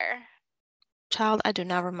older brother. Child, I do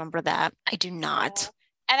not remember that. I do Yeah. not.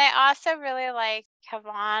 And I also really like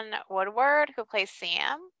Kevon Woodward, who plays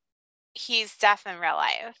Sam. He's deaf in real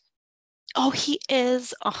life. Oh, he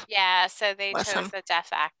is. Oh, Yeah, so they bless chose him. a deaf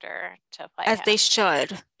actor to play As they him. should.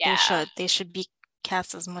 They Yeah, should. They should be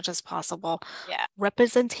cast as much as possible. yeah,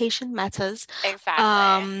 Representation matters. exactly.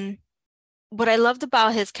 Um, what I loved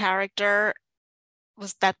about his character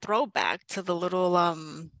was that throwback to the little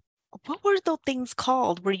what were those things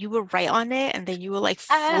called where you would write on it and then you would like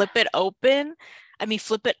Uh, flip it open? I mean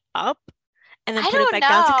flip it up and then I put it don't back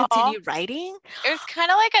down to know. continue writing? It was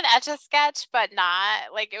kind of like an Etch-a-Sketch, but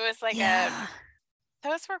not. Like it was like a, Yeah.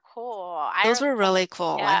 those were cool. Those were really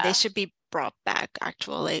cool and they Yeah, should be brought back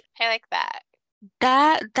actually. I like that.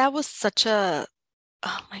 That was such a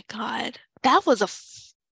oh my God. That was a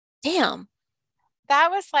damn. That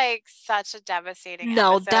was like such a devastating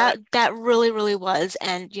No, episode. that really, really was.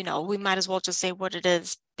 And you know, we might as well just say what it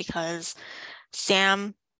is because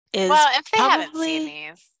Sam is Well, if they haven't seen probably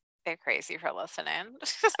these, they're uh, crazy for listening.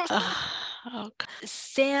 oh,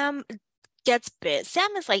 Sam gets bit. Sam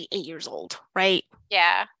is like 8 years old, right?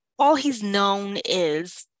 Yeah. All he's known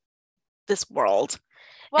is this world.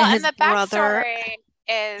 Well, And and his the brother, backstory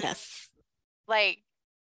is yes, like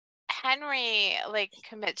Henry like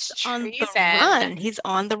commits on the treason, run. He's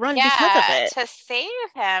on the run because of yeah, it. to save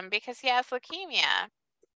him because he has leukemia.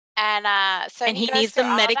 And so And he he goes needs the through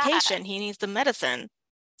all that. medication. He needs the medicine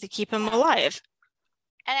to keep him Yeah. alive.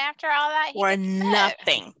 And after all that, he For gets bit.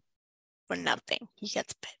 nothing. For nothing. He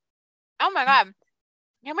gets bit. Oh my God.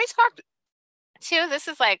 Can we talk too? This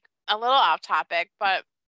is like a little off topic, but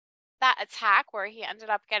that attack where he ended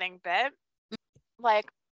up getting bit,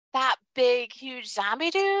 like that big, huge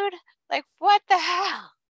zombie dude, like what the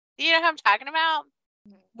hell? You know who I'm talking about?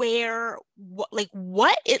 Where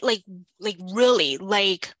what it like really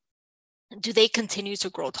like do they continue to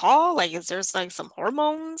grow tall? Like, is there's like some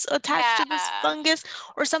hormones attached to this Yeah. fungus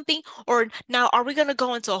or something? Or now, are we gonna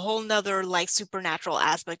go into a whole nother like supernatural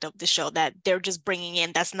aspect of the show that they're just bringing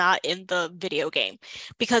in that's not in the video game?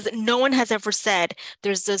 Because no one has ever said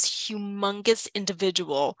there's this humongous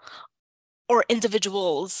individual or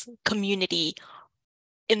individuals community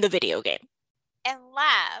in the video game.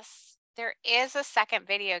 Unless there is a second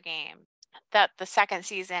video game that the second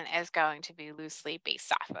season is going to be loosely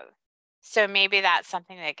based off of. So maybe that's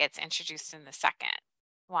something that gets introduced in the second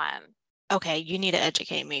one. Okay, you need to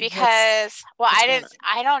educate me. Because, well, What's going on?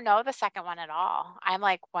 I don't know the second one at all. I'm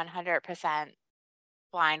like 100%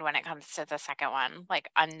 blind when it comes to the second one, like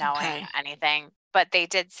unknowing Okay. anything. But they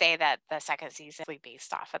did say that the second season is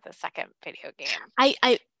based off of the second video game.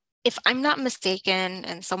 I if I'm not mistaken,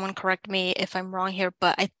 and someone correct me if I'm wrong here,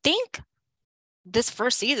 but I think this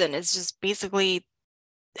first season is just basically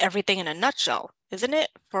everything in a nutshell, isn't it,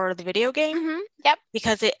 for the video game? Yep.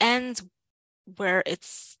 Because it ends where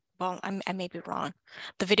it's, well, I may be wrong.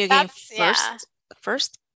 The video game That's, yeah.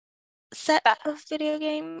 first set That, of video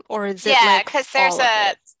game, or is it yeah, like because all of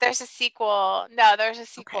it? there's a sequel. No, there's a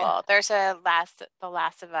Okay. sequel. There's The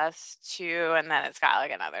Last of Us 2, and then it's got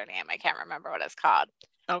like another name. I can't remember what it's called.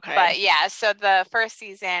 Okay. But yeah, so the first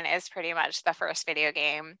season is pretty much the first video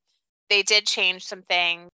game. They did change some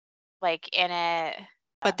things like in it.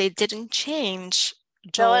 But they didn't change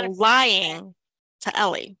Bill and Joel lying to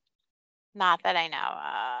Ellie. Not that I know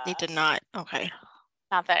They of. did not. Okay.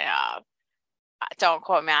 Not that I know of. Don't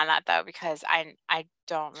quote me on that though, because I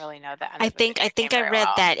don't really know the end of the I video game think I very read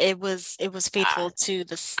well. that it was Yeah. faithful to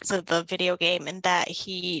the video game and that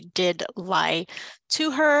he did lie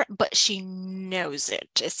to her, but she knows it,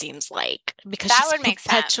 it seems like, because That she's would make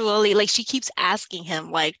sense. perpetually like she keeps asking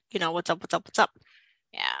him like, what's up, what's up, what's up?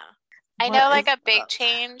 Yeah. I What know like is a big up?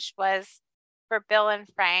 change was for Bill and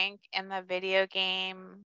Frank in the video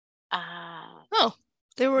game. Uh, Oh,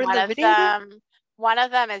 they were in one the of video game? them one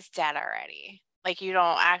of them is dead already. Like you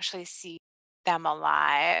don't actually see them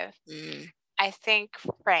alive. Mm, I think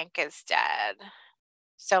Frank is dead.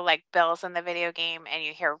 So like Bill's in the video game and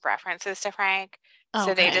you hear references to Frank.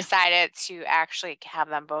 So they okay. decided to actually have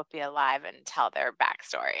them both be alive and tell their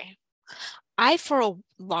backstory. I for a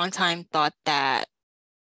long time thought that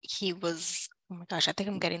he was, oh my gosh, I think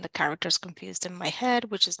I'm getting the characters confused in my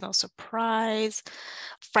head, which is no surprise.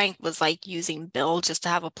 Frank was like using Bill just to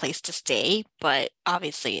have a place to stay, but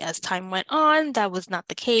obviously, as time went on, that was not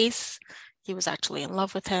the case. He was actually in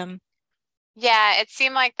love with him. Yeah, it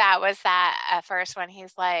seemed like that was that at first when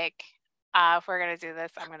he's like, if we're gonna do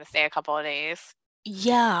this, I'm gonna stay a couple of days.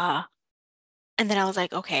 Yeah. And then I was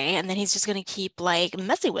like, okay. And then he's just gonna keep like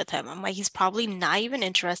messing with him. I'm like, he's probably not even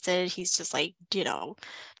interested. He's just like,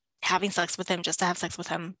 having sex with him just to have sex with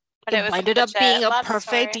him. But it It was a ended up being legit a love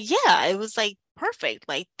perfect, story. yeah, it was like perfect.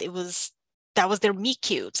 Like that was their meet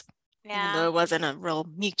cute, even though Yeah. it wasn't a real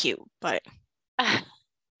meet cute, but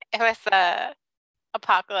It was a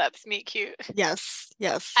Apocalypse, meet cute. Yes,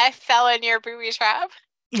 yes. I fell in your booby trap.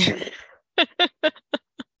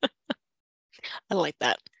 I like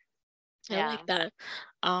that. I Yeah. like that.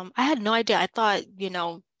 I had no idea. I thought,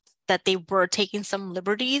 that they were taking some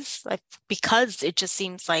liberties, like because it just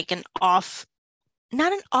seems like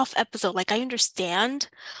not an off episode. Like I understand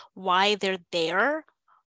why they're there,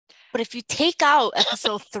 but if you take out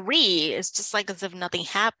episode 3, it's just like as if nothing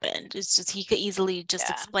happened. It's just he could easily just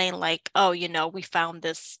Yeah. explain like, oh, we found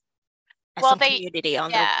this at Well, some community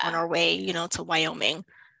on yeah. our way, to Wyoming.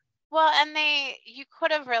 Well, and you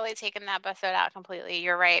could have really taken that episode out completely.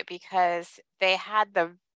 You're right, because they had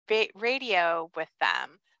the radio with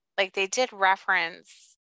them. Like they did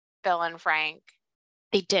reference Bill and Frank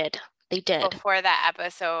They did. They did. before that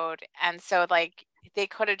episode. And so like they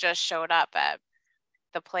could have just showed up at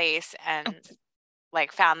the place and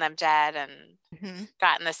like found them dead and Mhm.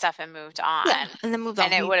 gotten the stuff and moved on. Yeah, and then moved on.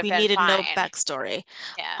 And it would have We been needed no fine. backstory.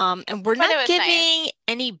 Yeah. And we're But not it was giving nice.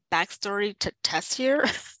 any backstory to Tess here.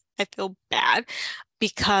 I feel bad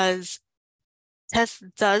because Tess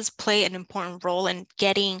does play an important role in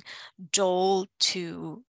getting Joel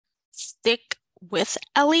to stick with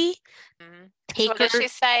Ellie, So take what did her, she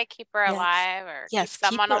say? Keep her yes, alive or keep yes, keep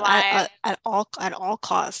someone her alive? at all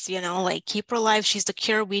costs, like keep her alive. She's the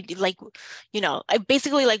cure. We like,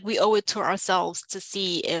 basically like we owe it to ourselves to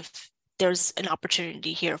see if there's an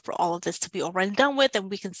opportunity here for all of this to be over and done with, and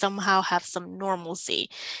we can somehow have some normalcy.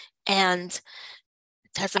 And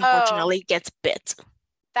Tess Oh, unfortunately gets bit.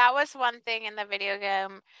 that was one thing in the video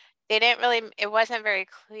game. They didn't really, it wasn't very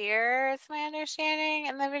clear, is my understanding,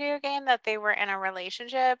 in the video game that they were in a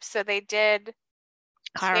relationship. So they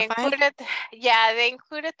Clarify. included, yeah, they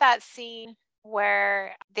included that scene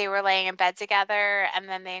where they were laying in bed together, and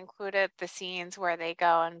then they included the scenes where they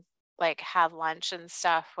go and like have lunch and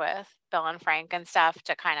stuff with Bill and Frank and stuff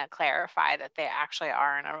to kind of clarify that they actually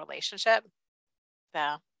are in a relationship. So,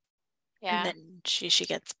 And yeah. then she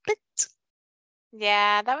gets bit.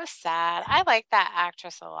 Yeah, that was sad. I like that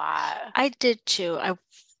actress a lot. I did too. I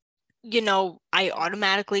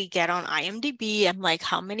automatically get on IMDb. I'm like,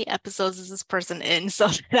 how many episodes is this person in? So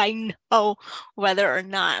that I know whether or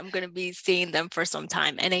not I'm going to be seeing them for some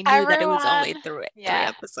time. And I knew that it was only Everyone, three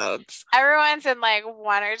yeah, episodes. everyone's in like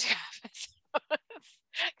 1 or 2 episodes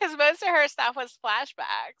because most of her stuff was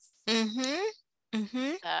flashbacks. Mm-hmm.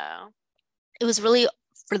 Mm-hmm. So, It was really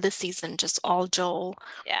for this season, just all Joel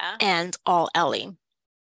yeah, and all Ellie.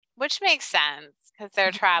 which makes sense because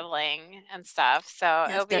they're traveling and stuff. So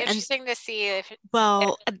Yes, it'll be there and interesting to see if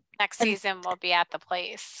well, next and season will be at the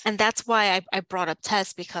place. And that's why I brought up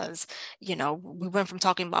Tess because, we went from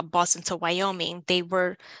talking about Boston to Wyoming. They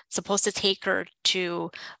were supposed to take her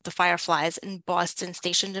to the Fireflies in Boston,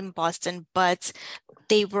 stationed in Boston, but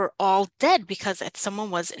they were all dead because if someone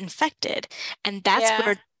was infected. And that's Yeah.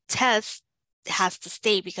 where Tess has to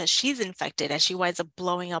stay because she's infected and she winds up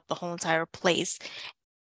blowing up the whole entire place.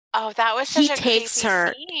 Oh, that was He such a takes creepy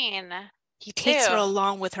her scene he takes her too.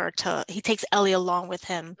 along with her to he takes Ellie along with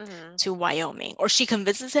him Mhm. to Wyoming, or she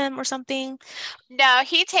convinces him or something. No,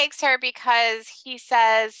 he takes her because he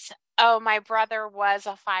says, "Oh, my brother was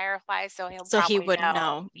a firefly, so he'll So he probably would know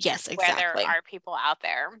know. Yes, where there exactly. are people out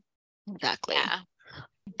there." Exactly. Yeah.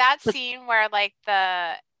 That But scene where like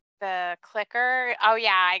the clicker, oh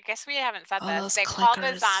yeah, I guess we haven't said all this. those They call the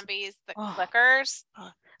clickers. zombies the Oh, clickers.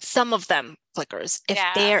 oh. Some of them clickers. If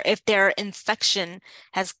Yeah. their infection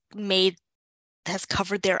has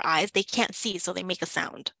covered their eyes, they can't see, so they make a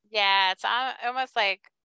sound. Yeah, it's almost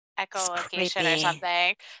like It's echolocation or creepy.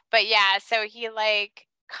 something. But yeah, so he like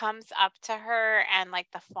comes up to her and like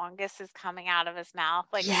the fungus is coming out of his mouth,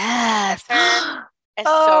 like he's trying to Yes. kiss her. It's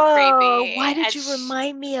so Oh, creepy. why did you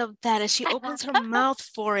remind me of that? As she opens her mouth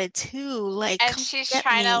for it too. Like, And come she's get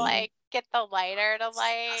trying to me. like get the lighter to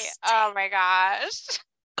light. Disgusting. Oh my gosh.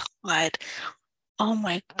 What? Oh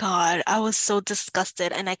my God. I was so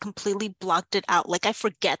disgusted and I completely blocked it out. Like I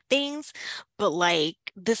forget things, but like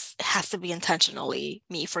this has to be intentionally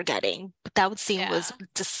me forgetting. But that scene was Yeah.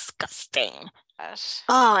 disgusting. Gosh.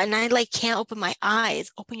 Oh, and I like can't open my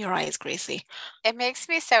eyes. Open your eyes, Gracie. It makes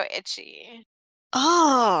me so itchy.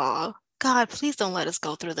 Oh, God, please don't let us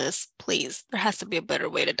go through this. Please. There has to be a better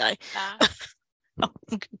way to die. Nah.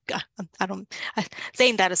 Oh, God, I don't,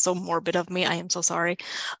 saying that is so morbid of me. I am so sorry.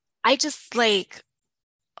 I just like,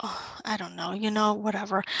 oh, I don't know,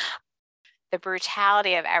 whatever. The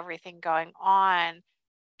brutality of everything going on,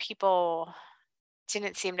 people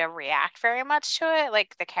didn't seem to react very much to it,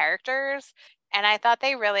 like the characters. And I thought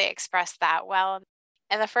they really expressed that well.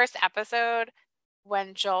 In the first episode,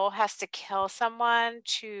 when Joel has to kill someone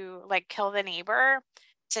to like kill the neighbor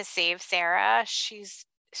to save Sarah,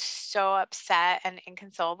 so upset and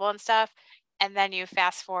inconsolable and stuff. And then you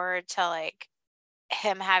fast forward to like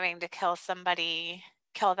him having to kill somebody,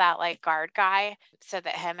 kill that like guard guy so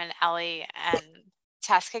that him and Ellie and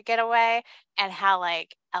Tess could get away, and how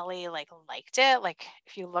like Ellie like liked it. Like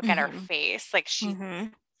if you look at her face, like she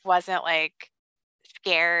wasn't like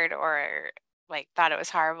scared or like thought it was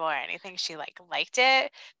horrible or anything. She like liked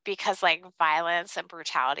it because like violence and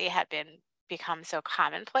brutality had become so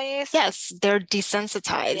commonplace. Yes, they're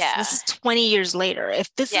desensitized. Yeah. This is 20 years later.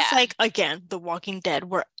 If this is Yeah. like, again, The Walking Dead,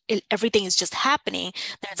 where everything is just happening,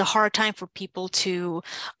 then it's a hard time for people to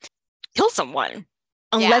kill someone.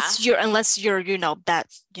 Yeah. Unless you're, that,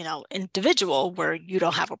 individual where you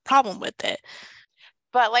don't have a problem with it.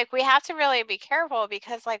 But like we have to really be careful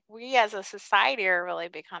because like we as a society are really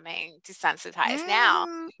becoming desensitized now.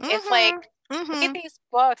 It's like look at these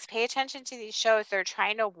books, pay attention to these shows. They're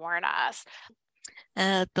trying to warn us.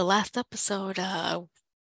 The last episode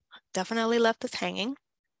definitely left us hanging.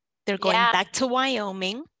 They're going Yeah. back to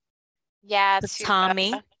Wyoming. Yeah, With to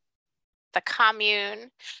Tommy. the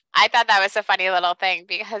commune. I thought that was a funny little thing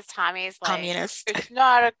because Tommy's like, communist. It's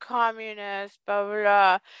not a communist, blah, blah,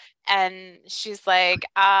 blah. And she's like,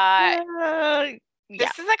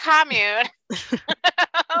 this is a commune.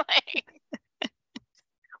 Like,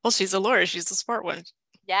 well, she's a lawyer. She's a smart one.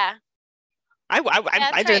 Yeah.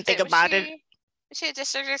 I didn't think about it. Was she a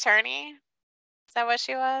district attorney? Is that what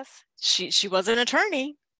she was? She was an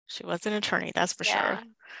attorney. She was an attorney, that's for sure.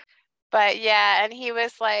 But yeah, and he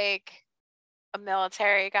was like a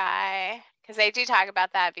military guy, because they do talk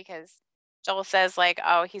about that, because Joel says like,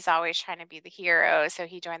 oh, he's always trying to be the hero, so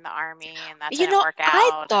he joined the army and that didn't work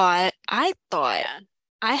out. I thought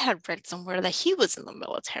I had read somewhere that he was in the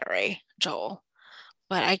military, Joel,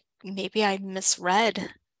 but maybe I misread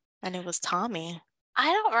and it was Tommy. I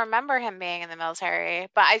don't remember him being in the military,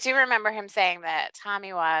 but I do remember him saying that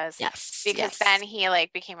Tommy was. Yes. Because then he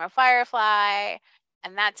like became a Firefly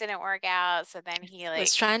and that didn't work out. So then he like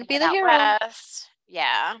was trying to be the hero. West.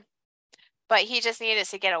 Yeah. But he just needed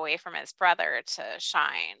to get away from his brother to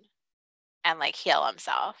shine and like heal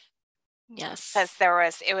himself. Yes.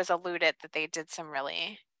 Because it was alluded that they did some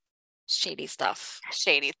really shady stuff.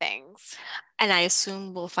 Shady things. And I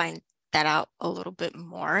assume we'll find that out a little bit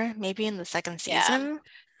more, maybe in the second season.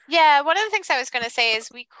 Yeah, one of the things I was going to say is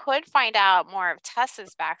we could find out more of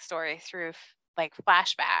Tess's backstory through like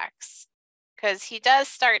flashbacks, because he did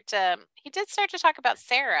start to talk about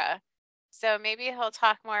Sarah, so maybe he'll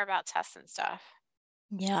talk more about Tess and stuff.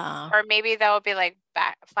 Yeah. Or maybe there will be like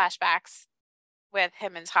flashbacks with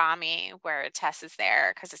him and Tommy where Tess is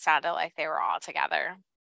there, because it sounded like they were all together.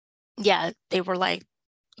 Yeah, they were like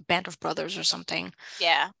a band of brothers or something.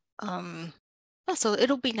 Yeah. So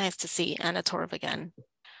it'll be nice to see Anna Torv again.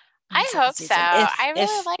 I hope so. I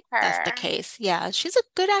really like her. That's the case. Yeah, she's a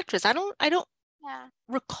good actress. I don't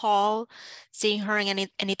recall seeing her in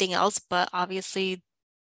anything else, but obviously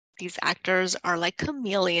these actors are like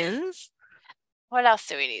chameleons. What else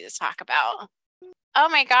do we need to talk about? Oh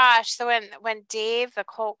my gosh. So when Dave, the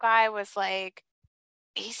cult guy, was like,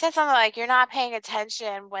 he said something like, you're not paying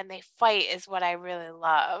attention when they fight is what I really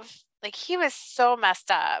love. Like, he was so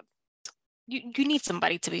messed up. You need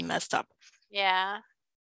somebody to be messed up. Yeah.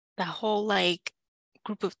 That whole like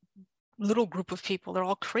little group of people, they're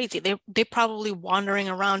all crazy. They're probably wandering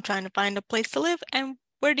around trying to find a place to live. And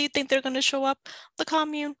where do you think they're going to show up? The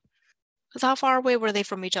commune. Because how far away were they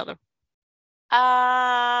from each other?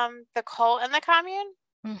 The cult and the commune?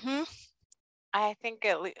 Mm-hmm. I think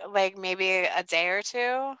like maybe a day or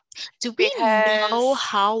two. Do we know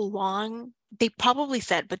how long? They probably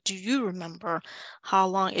said, but do you remember how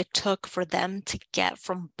long it took for them to get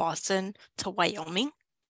from Boston to Wyoming?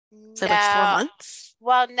 So like 4 months?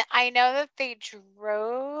 Well, I know that they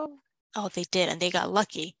drove. Oh, they did, and they got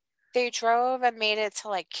lucky. They drove and made it to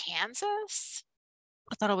like Kansas.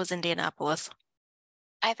 I thought it was Indianapolis.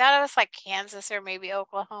 I thought it was like Kansas or maybe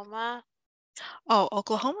Oklahoma. Oh,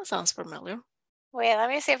 Oklahoma sounds familiar. Wait, let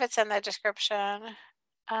me see if it's in the description.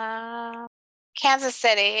 Kansas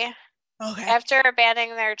City. Okay. After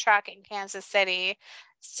abandoning their truck in Kansas City.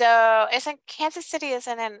 So Kansas City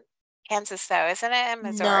isn't in Kansas though, isn't it in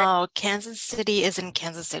Missouri? No, Kansas City is in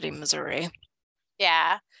Kansas City, Missouri.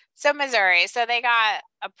 Yeah. So Missouri. So they got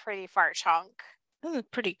a pretty far chunk.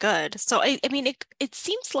 Pretty good. So I mean it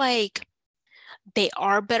seems like they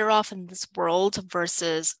are better off in this world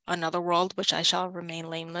versus another world, which I shall remain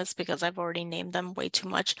nameless because I've already named them way too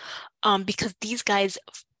much. Because these guys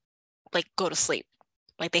like go to sleep,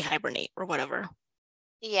 like they hibernate or whatever.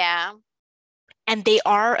 Yeah. And they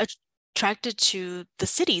are attracted to the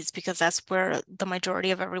cities because that's where the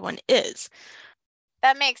majority of everyone is.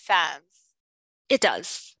 That makes sense. It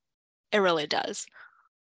does. It really does.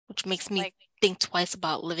 Which makes me Like, think twice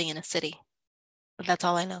about living in a city. But that's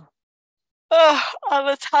all I know. oh, on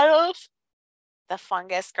the tunnels, the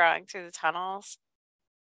fungus growing through the tunnels.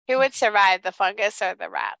 Who would survive, the fungus or the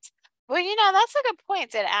rats? Well, that's a good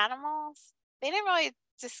point. Did animals? They didn't really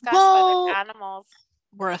discuss whether Well, animals,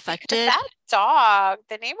 we're because affected. that dog,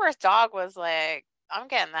 the neighbor's dog was like, I'm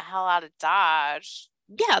getting the hell out of Dodge.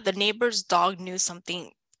 Yeah, the neighbor's dog knew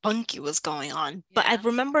something funky was going on. But I Yeah.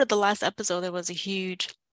 remember the last episode, there was a huge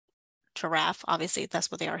giraffe. Obviously,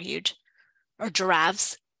 that's what they are, huge. Or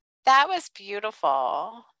giraffes. That was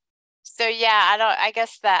beautiful. So yeah, I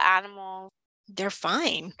guess the animals, They're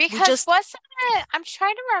fine. because wasn't it, I'm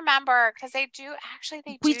trying to remember, because they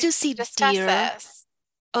We do do see discuss deer. this.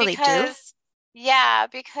 Oh, they do? Because, yeah,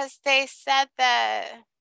 because they said that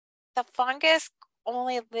the fungus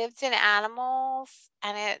only lived in animals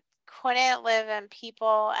and it couldn't live in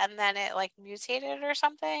people, and then it like mutated or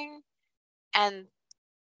something and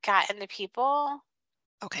got into people.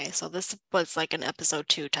 Okay, so this was like an episode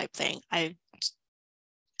 2 type thing. I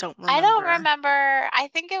don't I don't remember. remember. I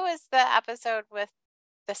think it was the episode with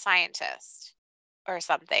the scientist or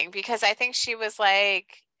something, because I think she was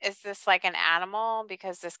like, is this like an animal?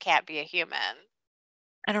 Because this can't be a human.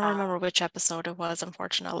 I don't remember Um, which episode it was,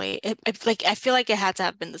 unfortunately. Like I feel like it had to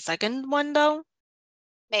have been the second one though,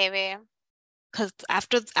 Maybe. because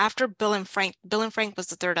after Bill and Frank was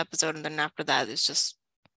the third episode, and then after that it's just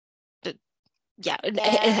it, yeah,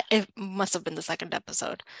 Yeah, it must have been the second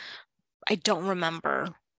episode. I don't remember,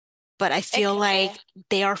 but I it feel could be. like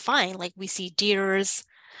they are fine. Like we see deers.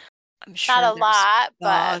 I'm Not sure a there's lot,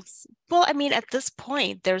 but dogs. Well, I mean, at this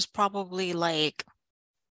point, there's probably like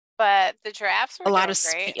the giraffes were doing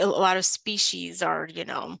great. a lot of species are,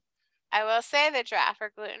 I will say the giraffe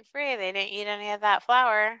are gluten free. They didn't eat any of that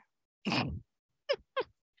flour.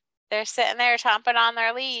 They're sitting there chomping on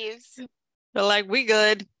their leaves. they're like, we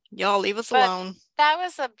good. Y'all leave us But alone. that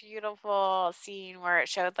was a beautiful scene where it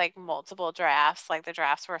showed like multiple giraffes, like the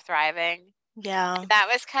giraffes were thriving. Yeah. And that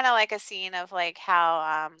was kind of like a scene of like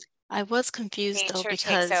how I was confused though nature takes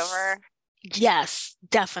because over. yes,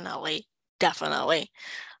 definitely, definitely.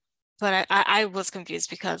 But I was confused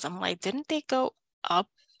because I'm like, didn't they go up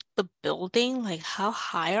the building? Like, how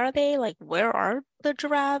high are they? Like, where are the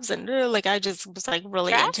giraffes? And like, I just was like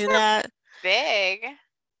really Giraffes into are that. big.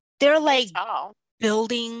 They're They're like tall.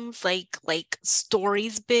 buildings, like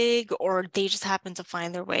stories big, or they just happen to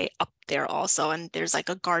find their way up there also. And there's like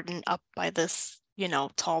a garden up by this,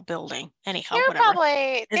 tall building. Anyhow, whatever.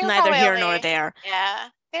 It's They were neither probably here nor only, there. yeah,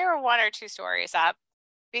 they were 1 or 2 stories up,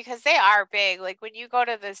 because they are big. Like when you go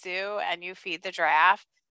to the zoo and you feed the giraffes,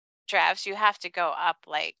 you have to go up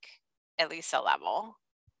like at least a level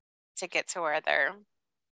to get to where their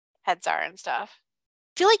heads are and stuff.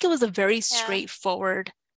 Feel like it was a very Yeah.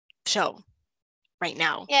 straightforward show right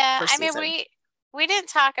now, Yeah, first I mean season. we didn't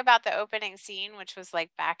talk about the opening scene, which was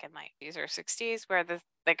like back in like these or 60s, where the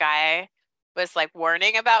guy was like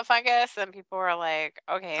warning about fungus and people were like,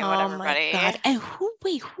 okay, Oh whatever, my buddy. God. And who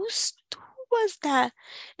was that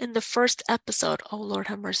in the first episode? Oh Lord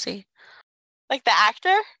have mercy. Like the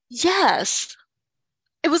actor? Yes.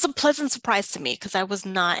 It was a pleasant surprise to me because I was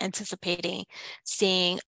not anticipating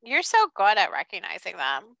seeing. You're so good at recognizing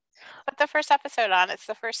them. Put the first episode on, it's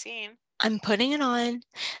the first scene. I'm putting it on.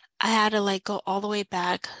 I had to like go all the way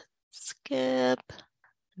back. Skip.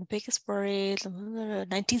 The biggest worry,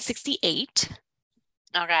 1968.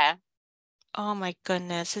 Okay. Oh my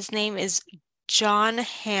goodness. His name is John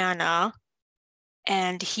Hannah,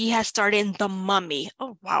 and he has starred in The Mummy.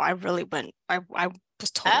 Oh wow, I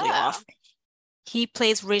was totally Oh. off. He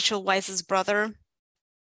plays Rachel Weisz's brother.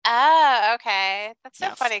 Oh, okay. That's so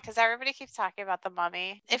Yes. funny because everybody keeps talking about the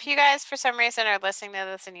mummy. If you guys, for some reason, are listening to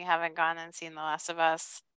this and you haven't gone and seen The Last of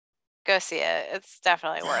Us, go see it. It's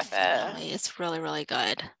definitely worth it. Definitely. It's really, really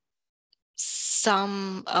good.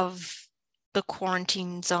 Some of the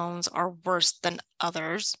quarantine zones are worse than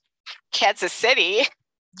others. Kansas City.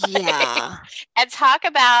 Yeah, And talk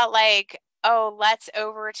about like, oh, let's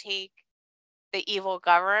overtake the evil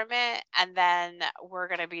government and then we're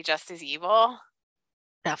going to be just as evil.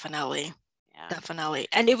 definitely. Yeah. Definitely.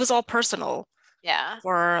 And it was all personal Yeah.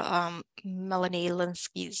 for Melanie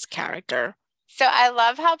Linsky's character. So I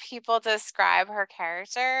love how people describe her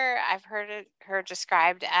character. I've heard her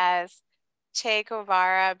described as Che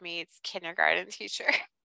Guevara meets kindergarten teacher.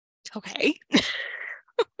 Okay.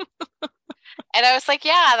 And I was like,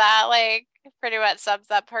 yeah, that like pretty much sums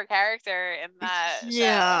up her character in that show.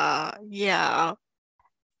 Yeah, yeah,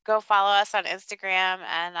 Go follow us on Instagram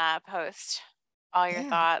and post all your yeah.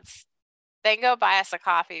 thoughts. Then go buy us a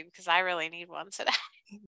coffee because I really need one today.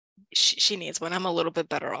 She needs one. I'm a little bit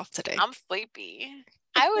better off today. I'm sleepy.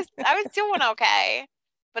 I was doing okay,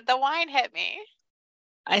 but the wine hit me.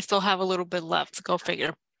 I still have a little bit left. Go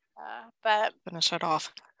figure. But Finish it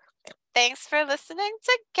off. thanks for listening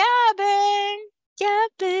to Gabbing.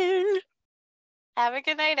 Gabbing. Have a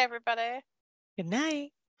good night, everybody. Good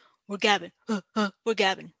night. We're gabbing. We're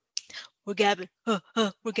gabbing. We're gabbing.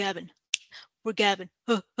 We're gabbing. We're gabbing.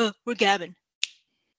 We're gabbing.